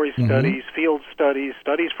 laboratory studies, field studies,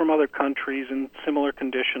 studies from other countries in similar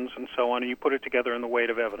conditions, and so on, and you put it together in the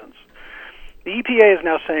weight of evidence. The EPA is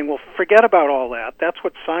now saying, well, forget about all that. That's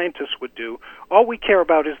what scientists would do. All we care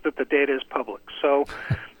about is that the data is public. So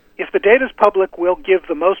if the data is public, we'll give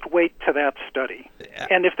the most weight to that study.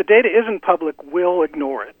 And if the data isn't public, we'll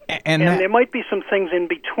ignore it. And there might be some things in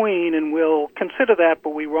between, and we'll consider that,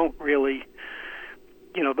 but we won't really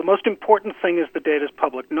the most important thing is the data is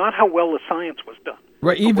public, not how well the science was done.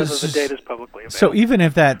 Right, even whether the data is publicly available. So even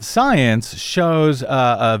if that science shows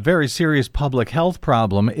a very serious public health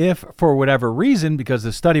problem, if for whatever reason, because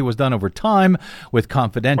the study was done over time with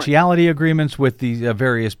confidentiality agreements with the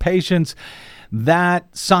various patients,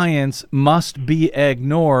 that science must be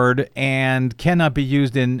ignored and cannot be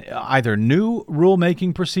used in either new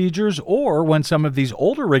rulemaking procedures or when some of these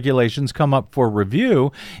older regulations come up for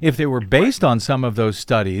review, if they were based on some of those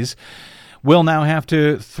studies. We'll now have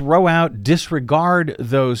to throw out, disregard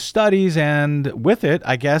those studies, and with it,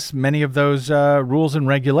 I guess, many of those rules and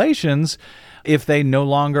regulations, if they no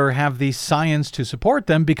longer have the science to support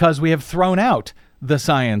them, because we have thrown out the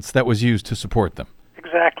science that was used to support them.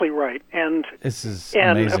 Exactly right. And this is amazing.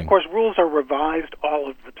 amazing. Of course, rules are revised all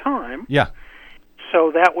of the time. Yeah.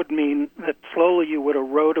 So that would mean that slowly you would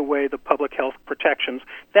erode away the public health protections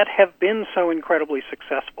that have been so incredibly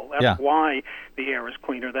successful. That's why the air is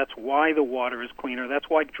cleaner. That's why the water is cleaner. That's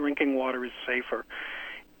why drinking water is safer.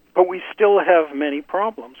 But we still have many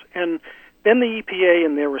problems. And then the EPA,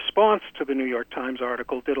 in their response to the New York Times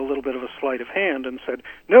article, did a little bit of a sleight of hand and said,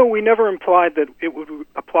 no, we never implied that it would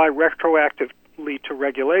apply retroactively to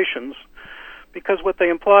regulations, because what they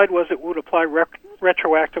implied was it would apply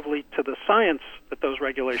retroactively to the science that those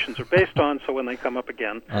regulations are based on, so when they come up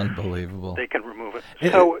again, unbelievable, they can remove it.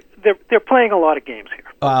 So they're playing a lot of games here.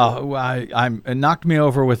 It knocked me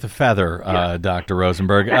over with a feather, Dr.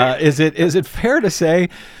 Rosenberg. Is it fair to say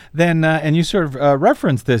then, and you sort of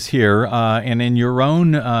referenced this here, and in your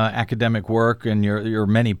own academic work and your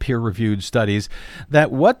many peer-reviewed studies,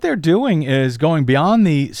 that what they're doing is going beyond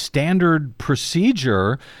the standard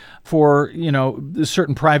procedure for,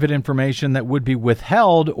 certain private information that would be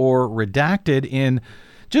withheld or redacted in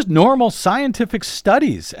just normal scientific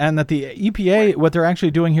studies, and that the EPA, what they're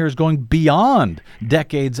actually doing here is going beyond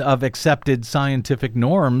decades of accepted scientific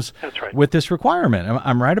norms with this requirement.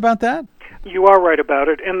 I'm right about that? You are right about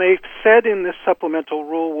it. And they've said in this supplemental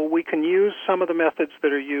rule, well, we can use some of the methods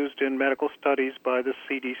that are used in medical studies by the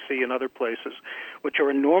CDC and other places, which are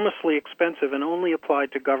enormously expensive and only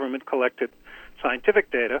applied to government-collected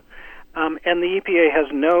scientific data. And the EPA has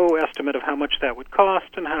no estimate of how much that would cost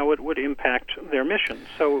and how it would impact their mission.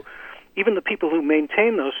 So even the people who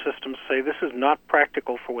maintain those systems say this is not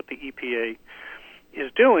practical for what the EPA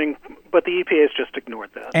is doing, but the EPA has just ignored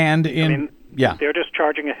that. And they're just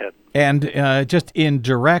charging ahead. And just in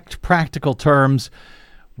direct practical terms,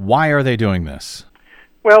 why are they doing this?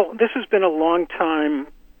 Well, this has been a long time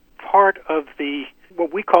part of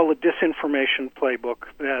what we call the disinformation playbook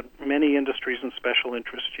that many industries and special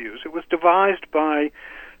interests use. It was devised by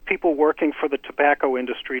people working for the tobacco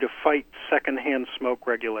industry to fight secondhand smoke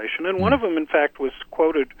regulation. And one of them, in fact, was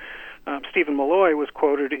quoted, Stephen Malloy was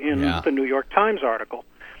quoted in the New York Times article.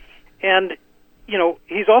 And,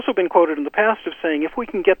 he's also been quoted in the past of saying, if we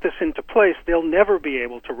can get this into place, they'll never be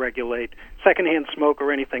able to regulate secondhand smoke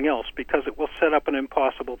or anything else because it will set up an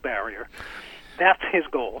impossible barrier. That's his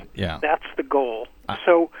goal. Yeah. That's the goal.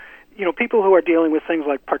 So, people who are dealing with things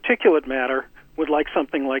like particulate matter would like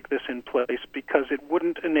something like this in place because it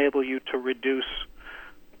wouldn't enable you to reduce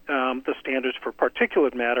the standards for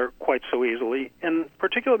particulate matter quite so easily. And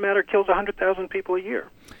particulate matter kills 100,000 people a year.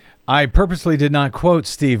 I purposely did not quote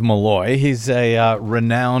Steve Malloy. He's a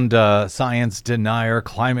renowned science denier,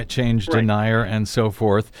 climate change denier, and so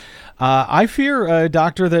forth. I fear,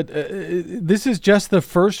 Doctor, that this is just the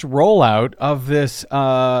first rollout of this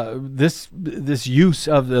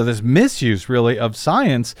misuse, really, of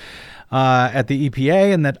science at the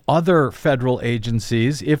EPA, and that other federal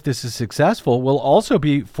agencies, if this is successful, will also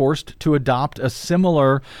be forced to adopt a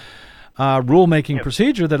similar rulemaking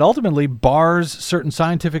procedure that ultimately bars certain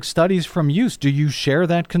scientific studies from use. Do you share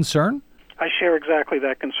that concern? I share exactly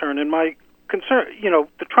that concern. And my concern,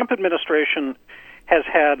 the Trump administration has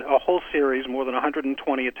had a whole series, more than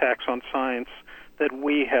 120 attacks on science that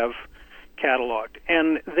we have cataloged.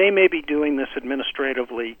 And they may be doing this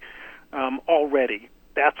administratively already.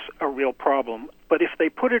 That's a real problem. But if they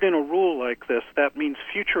put it in a rule like this, that means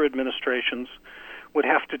future administrations would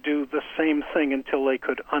have to do the same thing until they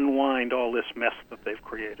could unwind all this mess that they've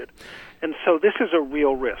created. And so this is a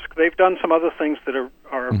real risk. They've done some other things that are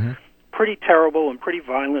pretty terrible and pretty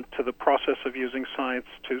violent to the process of using science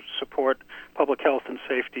to support public health and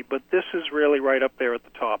safety, but this is really right up there at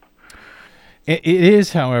the top. It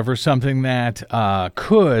is, however, something that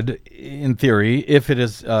could, in theory, if it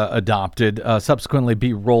is adopted, subsequently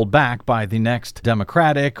be rolled back by the next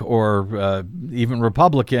Democratic or even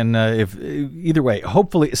Republican, either way,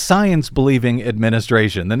 hopefully science-believing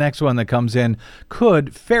administration. The next one that comes in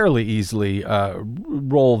could fairly easily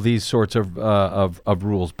roll these sorts of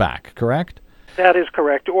rules back, correct? That is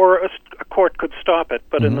correct. Or a court could stop it,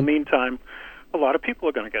 but in the meantime, a lot of people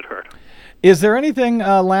are going to get hurt. Is there anything,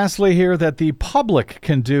 lastly here, that the public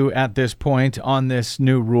can do at this point on this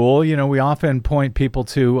new rule? You know, we often point people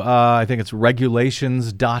to, I think it's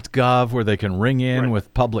regulations.gov, where they can ring in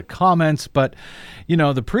with public comments. But, you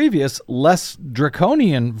know, the previous, less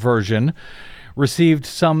draconian version received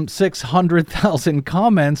some 600,000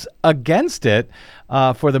 comments against it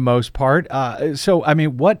for the most part. So, I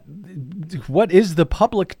mean, what is the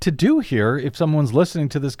public to do here if someone's listening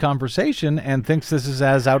to this conversation and thinks this is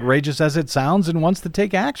as outrageous as it sounds and wants to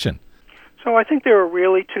take action? So I think there are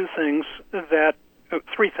really three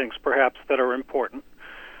things perhaps that are important.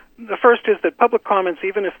 The first is that public comments,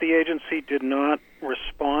 even if the agency did not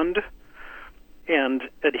respond and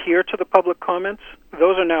adhere to the public comments,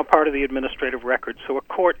 those are now part of the administrative record, so a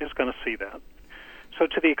court is going to see that. So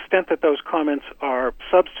to the extent that those comments are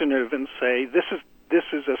substantive and say, this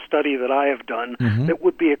is a study that I have done that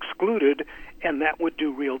would be excluded and that would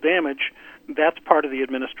do real damage, that's part of the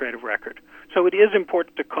administrative record. So it is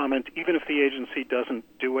important to comment even if the agency doesn't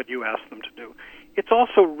do what you ask them to do. It's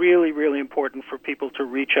also really, really important for people to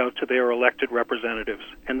reach out to their elected representatives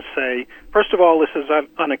and say, first of all, this is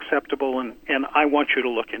unacceptable and I want you to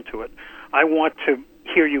look into it. I want to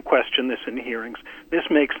hear you question this in hearings. This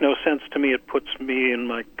makes no sense to me. It puts me and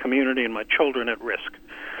my community and my children at risk.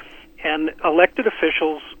 And elected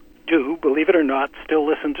officials do, believe it or not, still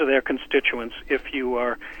listen to their constituents if you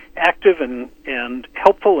are active and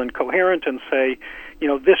helpful and coherent and say, you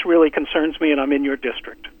know, this really concerns me and I'm in your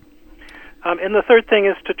district. And the third thing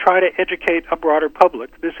is to try to educate a broader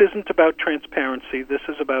public. This isn't about transparency. This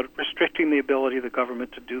is about restricting the ability of the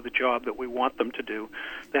government to do the job that we want them to do,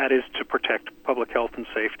 that is to protect public health and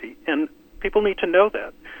safety. And people need to know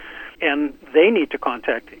that. And they need to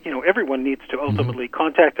contact, everyone needs to ultimately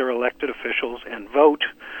contact their elected officials and vote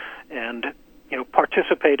and,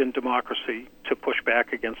 participate in democracy to push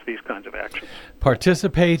back against these kinds of actions.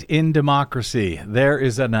 Participate in democracy. There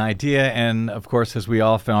is an idea, and of course, as we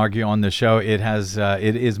often argue on the show, it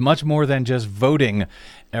is much more than just voting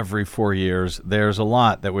every 4 years. There's a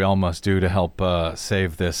lot that we all must do to help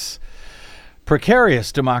save this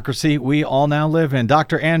precarious democracy we all now live in.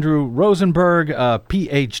 Dr. Andrew Rosenberg,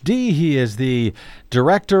 Ph.D. He is the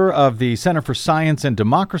director of the Center for Science and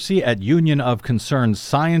Democracy at Union of Concerned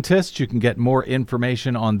Scientists. You can get more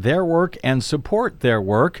information on their work and support their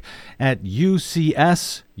work at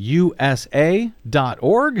ucsusa.org.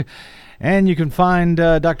 And you can find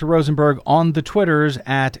Dr. Rosenberg on the Twitters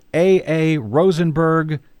at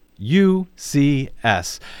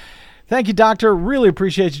AARosenbergUCS. Thank you, Doctor. Really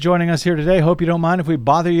appreciate you joining us here today. Hope you don't mind if we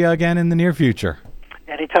bother you again in the near future.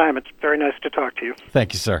 Anytime. It's very nice to talk to you.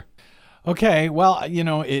 Thank you, sir. Okay, well,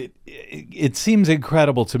 it seems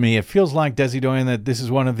incredible to me. It feels like, Desi Doyen, that this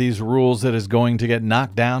is one of these rules that is going to get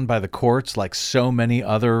knocked down by the courts like so many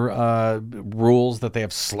other rules that they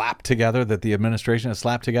have slapped together, that the administration has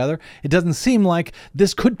slapped together. It doesn't seem like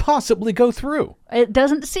this could possibly go through. It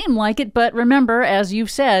doesn't seem like it, but remember, as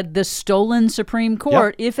you've said, the stolen Supreme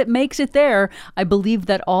Court, if it makes it there, I believe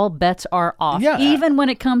that all bets are off. Yeah. Even when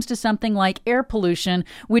it comes to something like air pollution,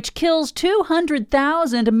 which kills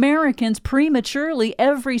 200,000 Americans prematurely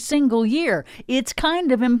every single year. It's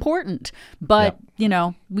kind of important, but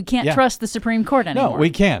we can't trust the Supreme Court anymore. No, we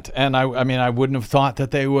can't. And I wouldn't have thought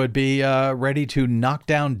that they would be ready to knock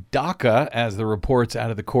down DACA, as the reports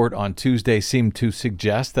out of the court on Tuesday seem to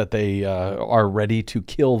suggest that they are ready to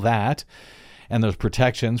kill that and those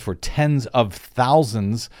protections for tens of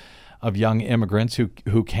thousands of young immigrants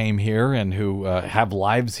who came here and who have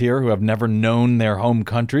lives here, who have never known their home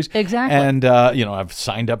countries. Exactly. And, have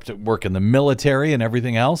signed up to work in the military and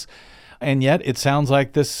everything else. And yet it sounds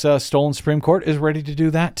like this stolen Supreme Court is ready to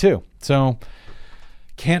do that too. So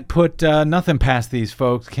can't put nothing past these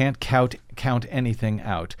folks. Can't count anything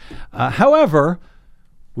out. However,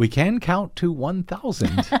 we can count to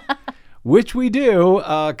 1,000. Which we do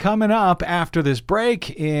coming up after this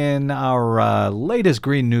break in our latest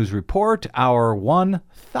Green News Report, our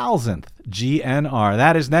 1,000th GNR.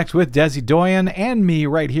 That is next with Desi Doyen and me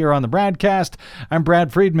right here on the BradCast. I'm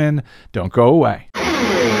Brad Friedman. Don't go away.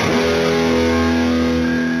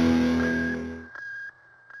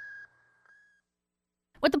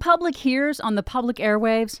 What the public hears on the public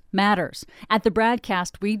airwaves matters. At the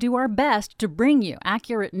BradCast, we do our best to bring you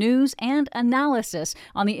accurate news and analysis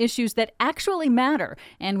on the issues that actually matter,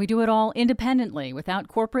 and we do it all independently, without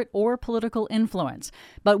corporate or political influence.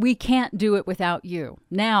 But we can't do it without you,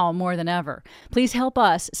 now more than ever. Please help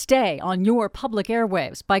us stay on your public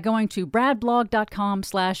airwaves by going to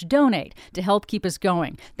bradblog.com/donate to help keep us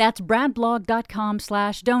going. That's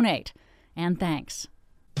bradblog.com/donate. And thanks.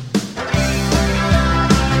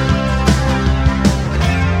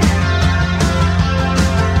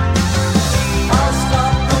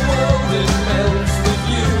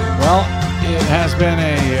 been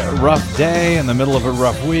a rough day in the middle of a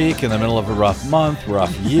rough week, in the middle of a rough month,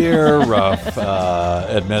 rough year, rough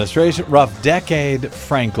administration, rough decade,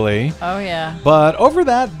 frankly. Oh, yeah. But over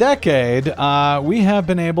that decade, we have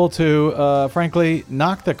been able to, frankly,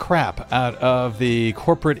 knock the crap out of the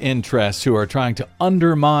corporate interests who are trying to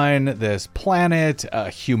undermine this planet,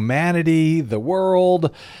 humanity, the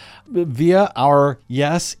world, via our,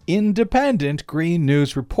 yes, independent Green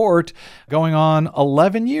News Report, going on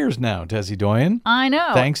 11 years now, Desi Doyen. I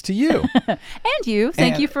know. Thanks to you. And you.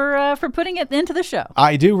 Thank you for putting it into the show.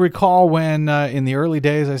 I do recall when, in the early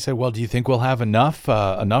days, I said, well, do you think we'll have enough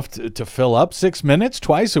to fill up 6 minutes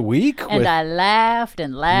twice a week? And I laughed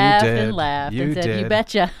and laughed and laughed and said, did. You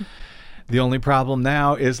betcha. The only problem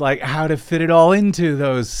now is like how to fit it all into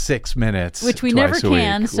those 6 minutes. Which we never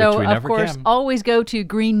can. So, of course, always go to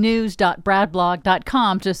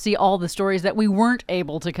greennews.bradblog.com to see all the stories that we weren't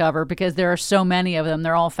able to cover because there are so many of them.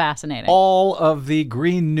 They're all fascinating. All of the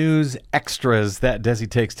Green News extras that Desi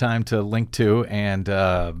takes time to link to, and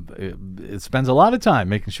it spends a lot of time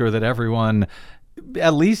making sure that everyone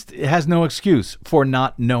at least has no excuse for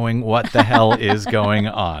not knowing what the hell is going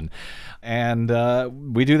on. And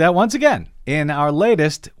we do that once again in our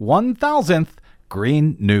latest 1000th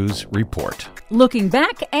Green News Report. Looking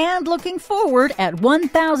back and looking forward at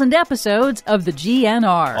 1,000 episodes of the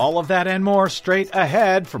GNR. All of that and more straight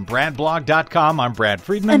ahead from BradBlog.com. I'm Brad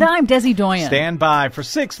Friedman. And I'm Desi Doyen. Stand by for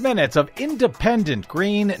 6 minutes of independent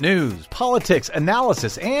green news, politics,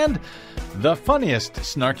 analysis, and the funniest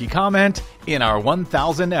snarky comment in our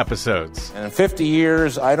 1,000 episodes. And in 50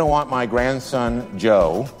 years, I don't want my grandson,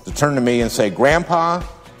 Joe, to turn to me and say, Grandpa,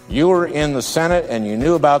 you were in the Senate and you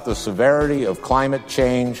knew about the severity of climate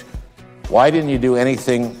change. Why didn't you do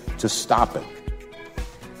anything to stop it?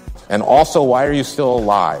 And also, why are you still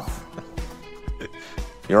alive?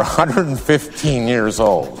 You're 115 years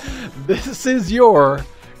old. This is your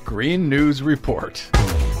Green News Report.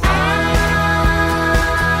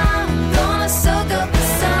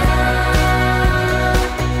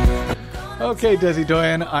 Okay, Desi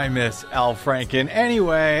Doyen, I miss Al Franken.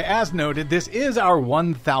 Anyway, as noted, this is our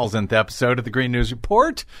 1,000th episode of the Green News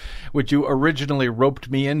Report, which you originally roped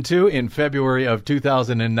me into in February of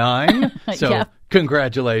 2009. So yeah.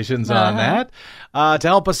 Congratulations on that. To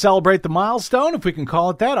help us celebrate the milestone, if we can call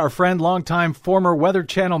it that, our friend, longtime former Weather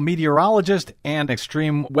Channel meteorologist and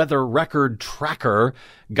extreme weather record tracker,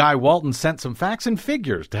 Guy Walton, sent some facts and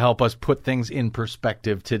figures to help us put things in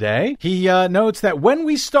perspective today. He notes that when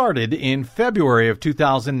we started in February of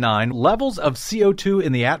 2009, levels of CO2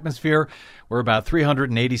 in the atmosphere were about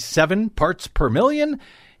 387 parts per million.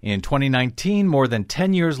 In 2019, more than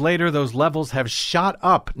 10 years later, those levels have shot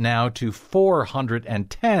up now to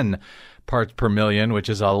 410 parts per million, which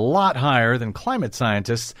is a lot higher than climate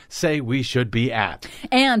scientists say we should be at.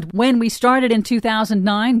 And when we started in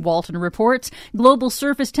 2009, Walton reports, global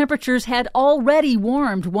surface temperatures had already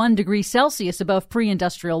warmed 1 degree Celsius above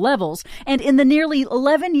pre-industrial levels. And in the nearly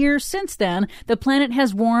 11 years since then, the planet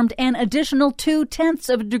has warmed an additional 0.2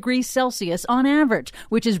 of a degree Celsius on average,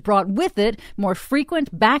 which has brought with it more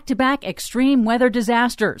frequent back-to-back extreme weather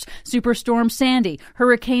disasters. Superstorm Sandy,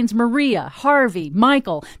 Hurricanes Maria, Harvey,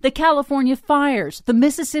 Michael, the California fires, the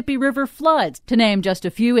Mississippi River floods, to name just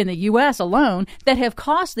a few in the U.S. alone, that have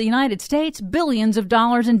cost the United States billions of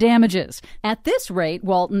dollars in damages. At this rate,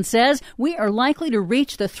 Walton says, we are likely to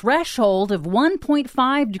reach the threshold of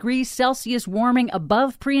 1.5 degrees Celsius warming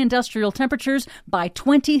above pre-industrial temperatures by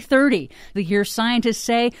 2030. The year scientists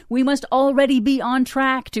say we must already be on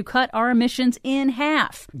track to cut our emissions in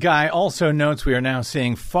half. Guy also notes we are now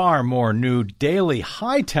seeing far more new daily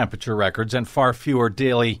high temperature records and far fewer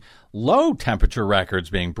daily low temperature records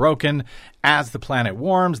being broken as the planet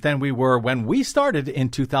warms than we were when we started in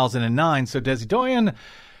 2009. So, Desi Doyen,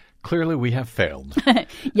 clearly we have failed.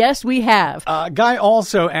 Yes, we have. Guy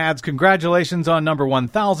also adds, congratulations on number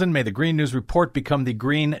 1,000. May the Green News Report become the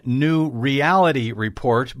Green New Reality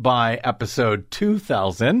Report by episode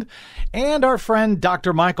 2,000. And our friend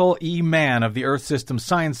Dr. Michael E. Mann of the Earth System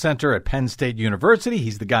Science Center at Penn State University.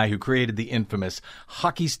 He's the guy who created the infamous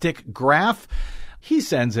hockey stick graph. He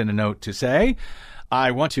sends in a note to say,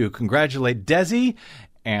 I want to congratulate Desi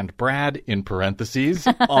and Brad, in parentheses,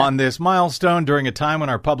 on this milestone during a time when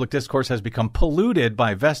our public discourse has become polluted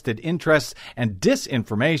by vested interests and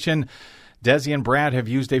disinformation. Desi and Brad have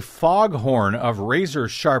used a foghorn of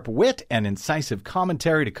razor-sharp wit and incisive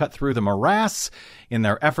commentary to cut through the morass in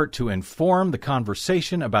their effort to inform the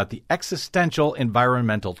conversation about the existential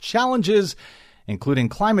environmental challenges including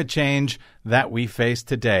climate change that we face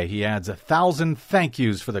today. He adds 1,000 thank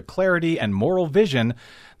yous for the clarity and moral vision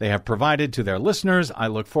they have provided to their listeners. I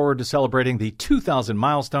look forward to celebrating the 2,000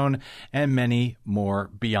 milestone and many more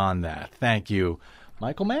beyond that. Thank you,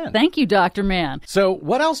 Michael Mann. Thank you, Dr. Mann. So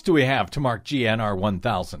what else do we have to mark GNR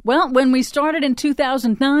 1000? Well, when we started in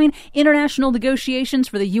 2009, international negotiations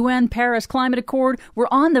for the UN Paris Climate Accord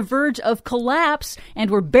were on the verge of collapse and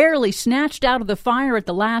were barely snatched out of the fire at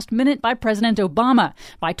the last minute by President Obama.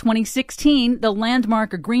 By 2016, the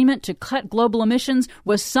landmark agreement to cut global emissions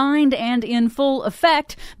was signed and in full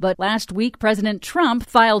effect, but last week, President Trump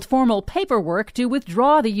filed formal paperwork to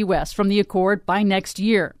withdraw the U.S. from the accord by next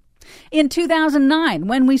year. In 2009,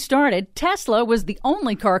 when we started, Tesla was the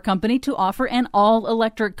only car company to offer an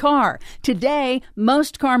all-electric car. Today,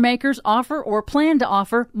 most car makers offer or plan to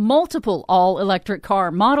offer multiple all-electric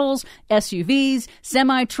car models, SUVs,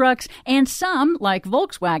 semi-trucks, and some, like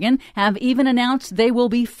Volkswagen, have even announced they will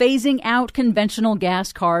be phasing out conventional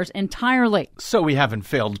gas cars entirely. So we haven't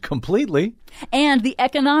failed completely. And the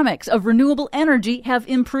economics of renewable energy have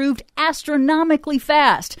improved astronomically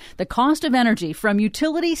fast. The cost of energy from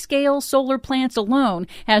utility-scale solar plants alone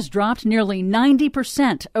has dropped nearly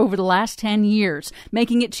 90% over the last 10 years,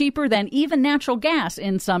 making it cheaper than even natural gas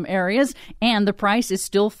in some areas, and the price is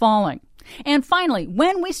still falling. And finally,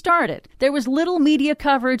 when we started, there was little media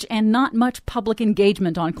coverage and not much public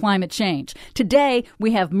engagement on climate change. Today,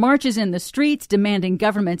 we have marches in the streets demanding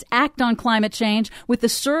governments act on climate change with the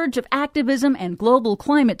surge of activism and global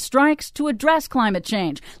climate strikes to address climate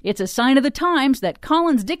change. It's a sign of the times that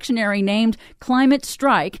Collins Dictionary named Climate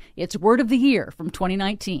Strike its word of the year from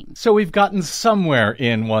 2019. So we've gotten somewhere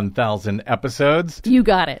in 1,000 episodes. You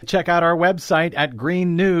got it. Check out our website at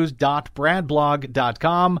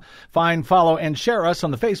greennews.bradblog.com. Find, follow, and share us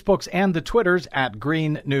on the Facebooks and the Twitters at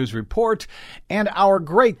Green News Report. And our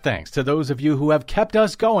great thanks to those of you who have kept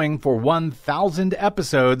us going for 1,000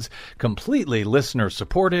 episodes, completely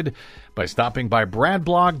listener-supported, by stopping by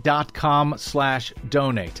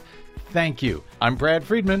bradblog.com/donate. Thank you. I'm Brad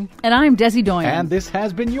Friedman. And I'm Desi Doyen. And this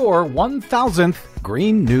has been your 1,000th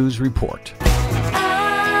Green News Report. I'm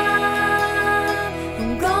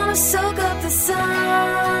gonna soak up the sun.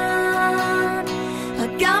 I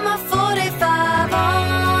got my 45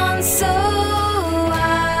 on so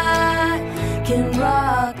I can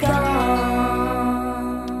rock on.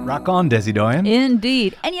 Rock on, Desi Doyen.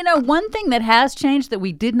 Indeed. And you know, one thing that has changed that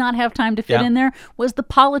we did not have time to fit in there was the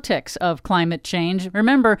politics of climate change.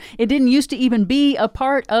 Remember, it didn't used to even be a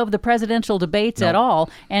part of the presidential debates at all.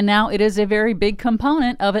 And now it is a very big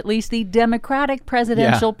component of at least the Democratic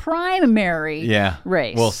presidential primary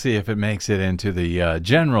race. We'll see if it makes it into the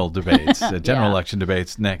general debates, general election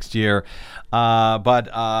debates next year. But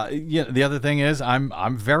the other thing is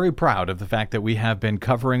I'm very proud of the fact that we have been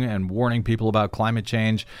covering and warning people about climate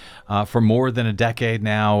change for more than a decade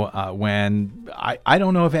now, when I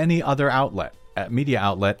don't know if any other outlet, media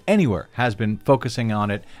outlet anywhere has been focusing on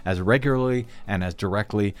it as regularly and as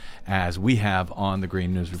directly as we have on the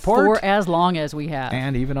Green News Report. For as long as we have.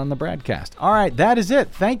 And even on the BradCast. All right, that is it.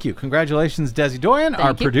 Thank you. Congratulations, Desi Doyen,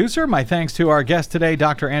 our producer. My thanks to our guest today,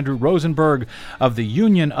 Dr. Andrew Rosenberg of the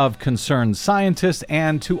Union of Concerned Scientists,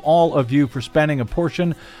 and to all of you for spending a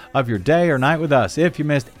portion of your day or night with us. If you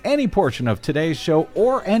missed any portion of today's show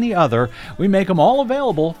or any other, we make them all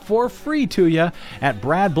available for free to you at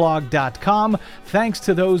bradblog.com. Thanks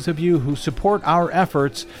to those of you who support our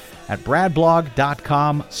efforts at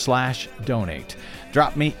bradblog.com/donate.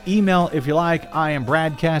 Drop me email if you like. I am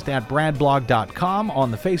BradCast at bradblog.com.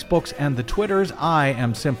 On the Facebooks and the Twitters, I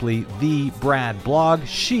am simply the Brad Blog.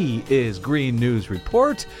 She is Green News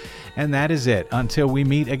Report. And that is it. Until we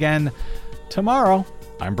meet again tomorrow,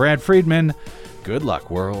 I'm Brad Friedman. Good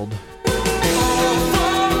luck, world.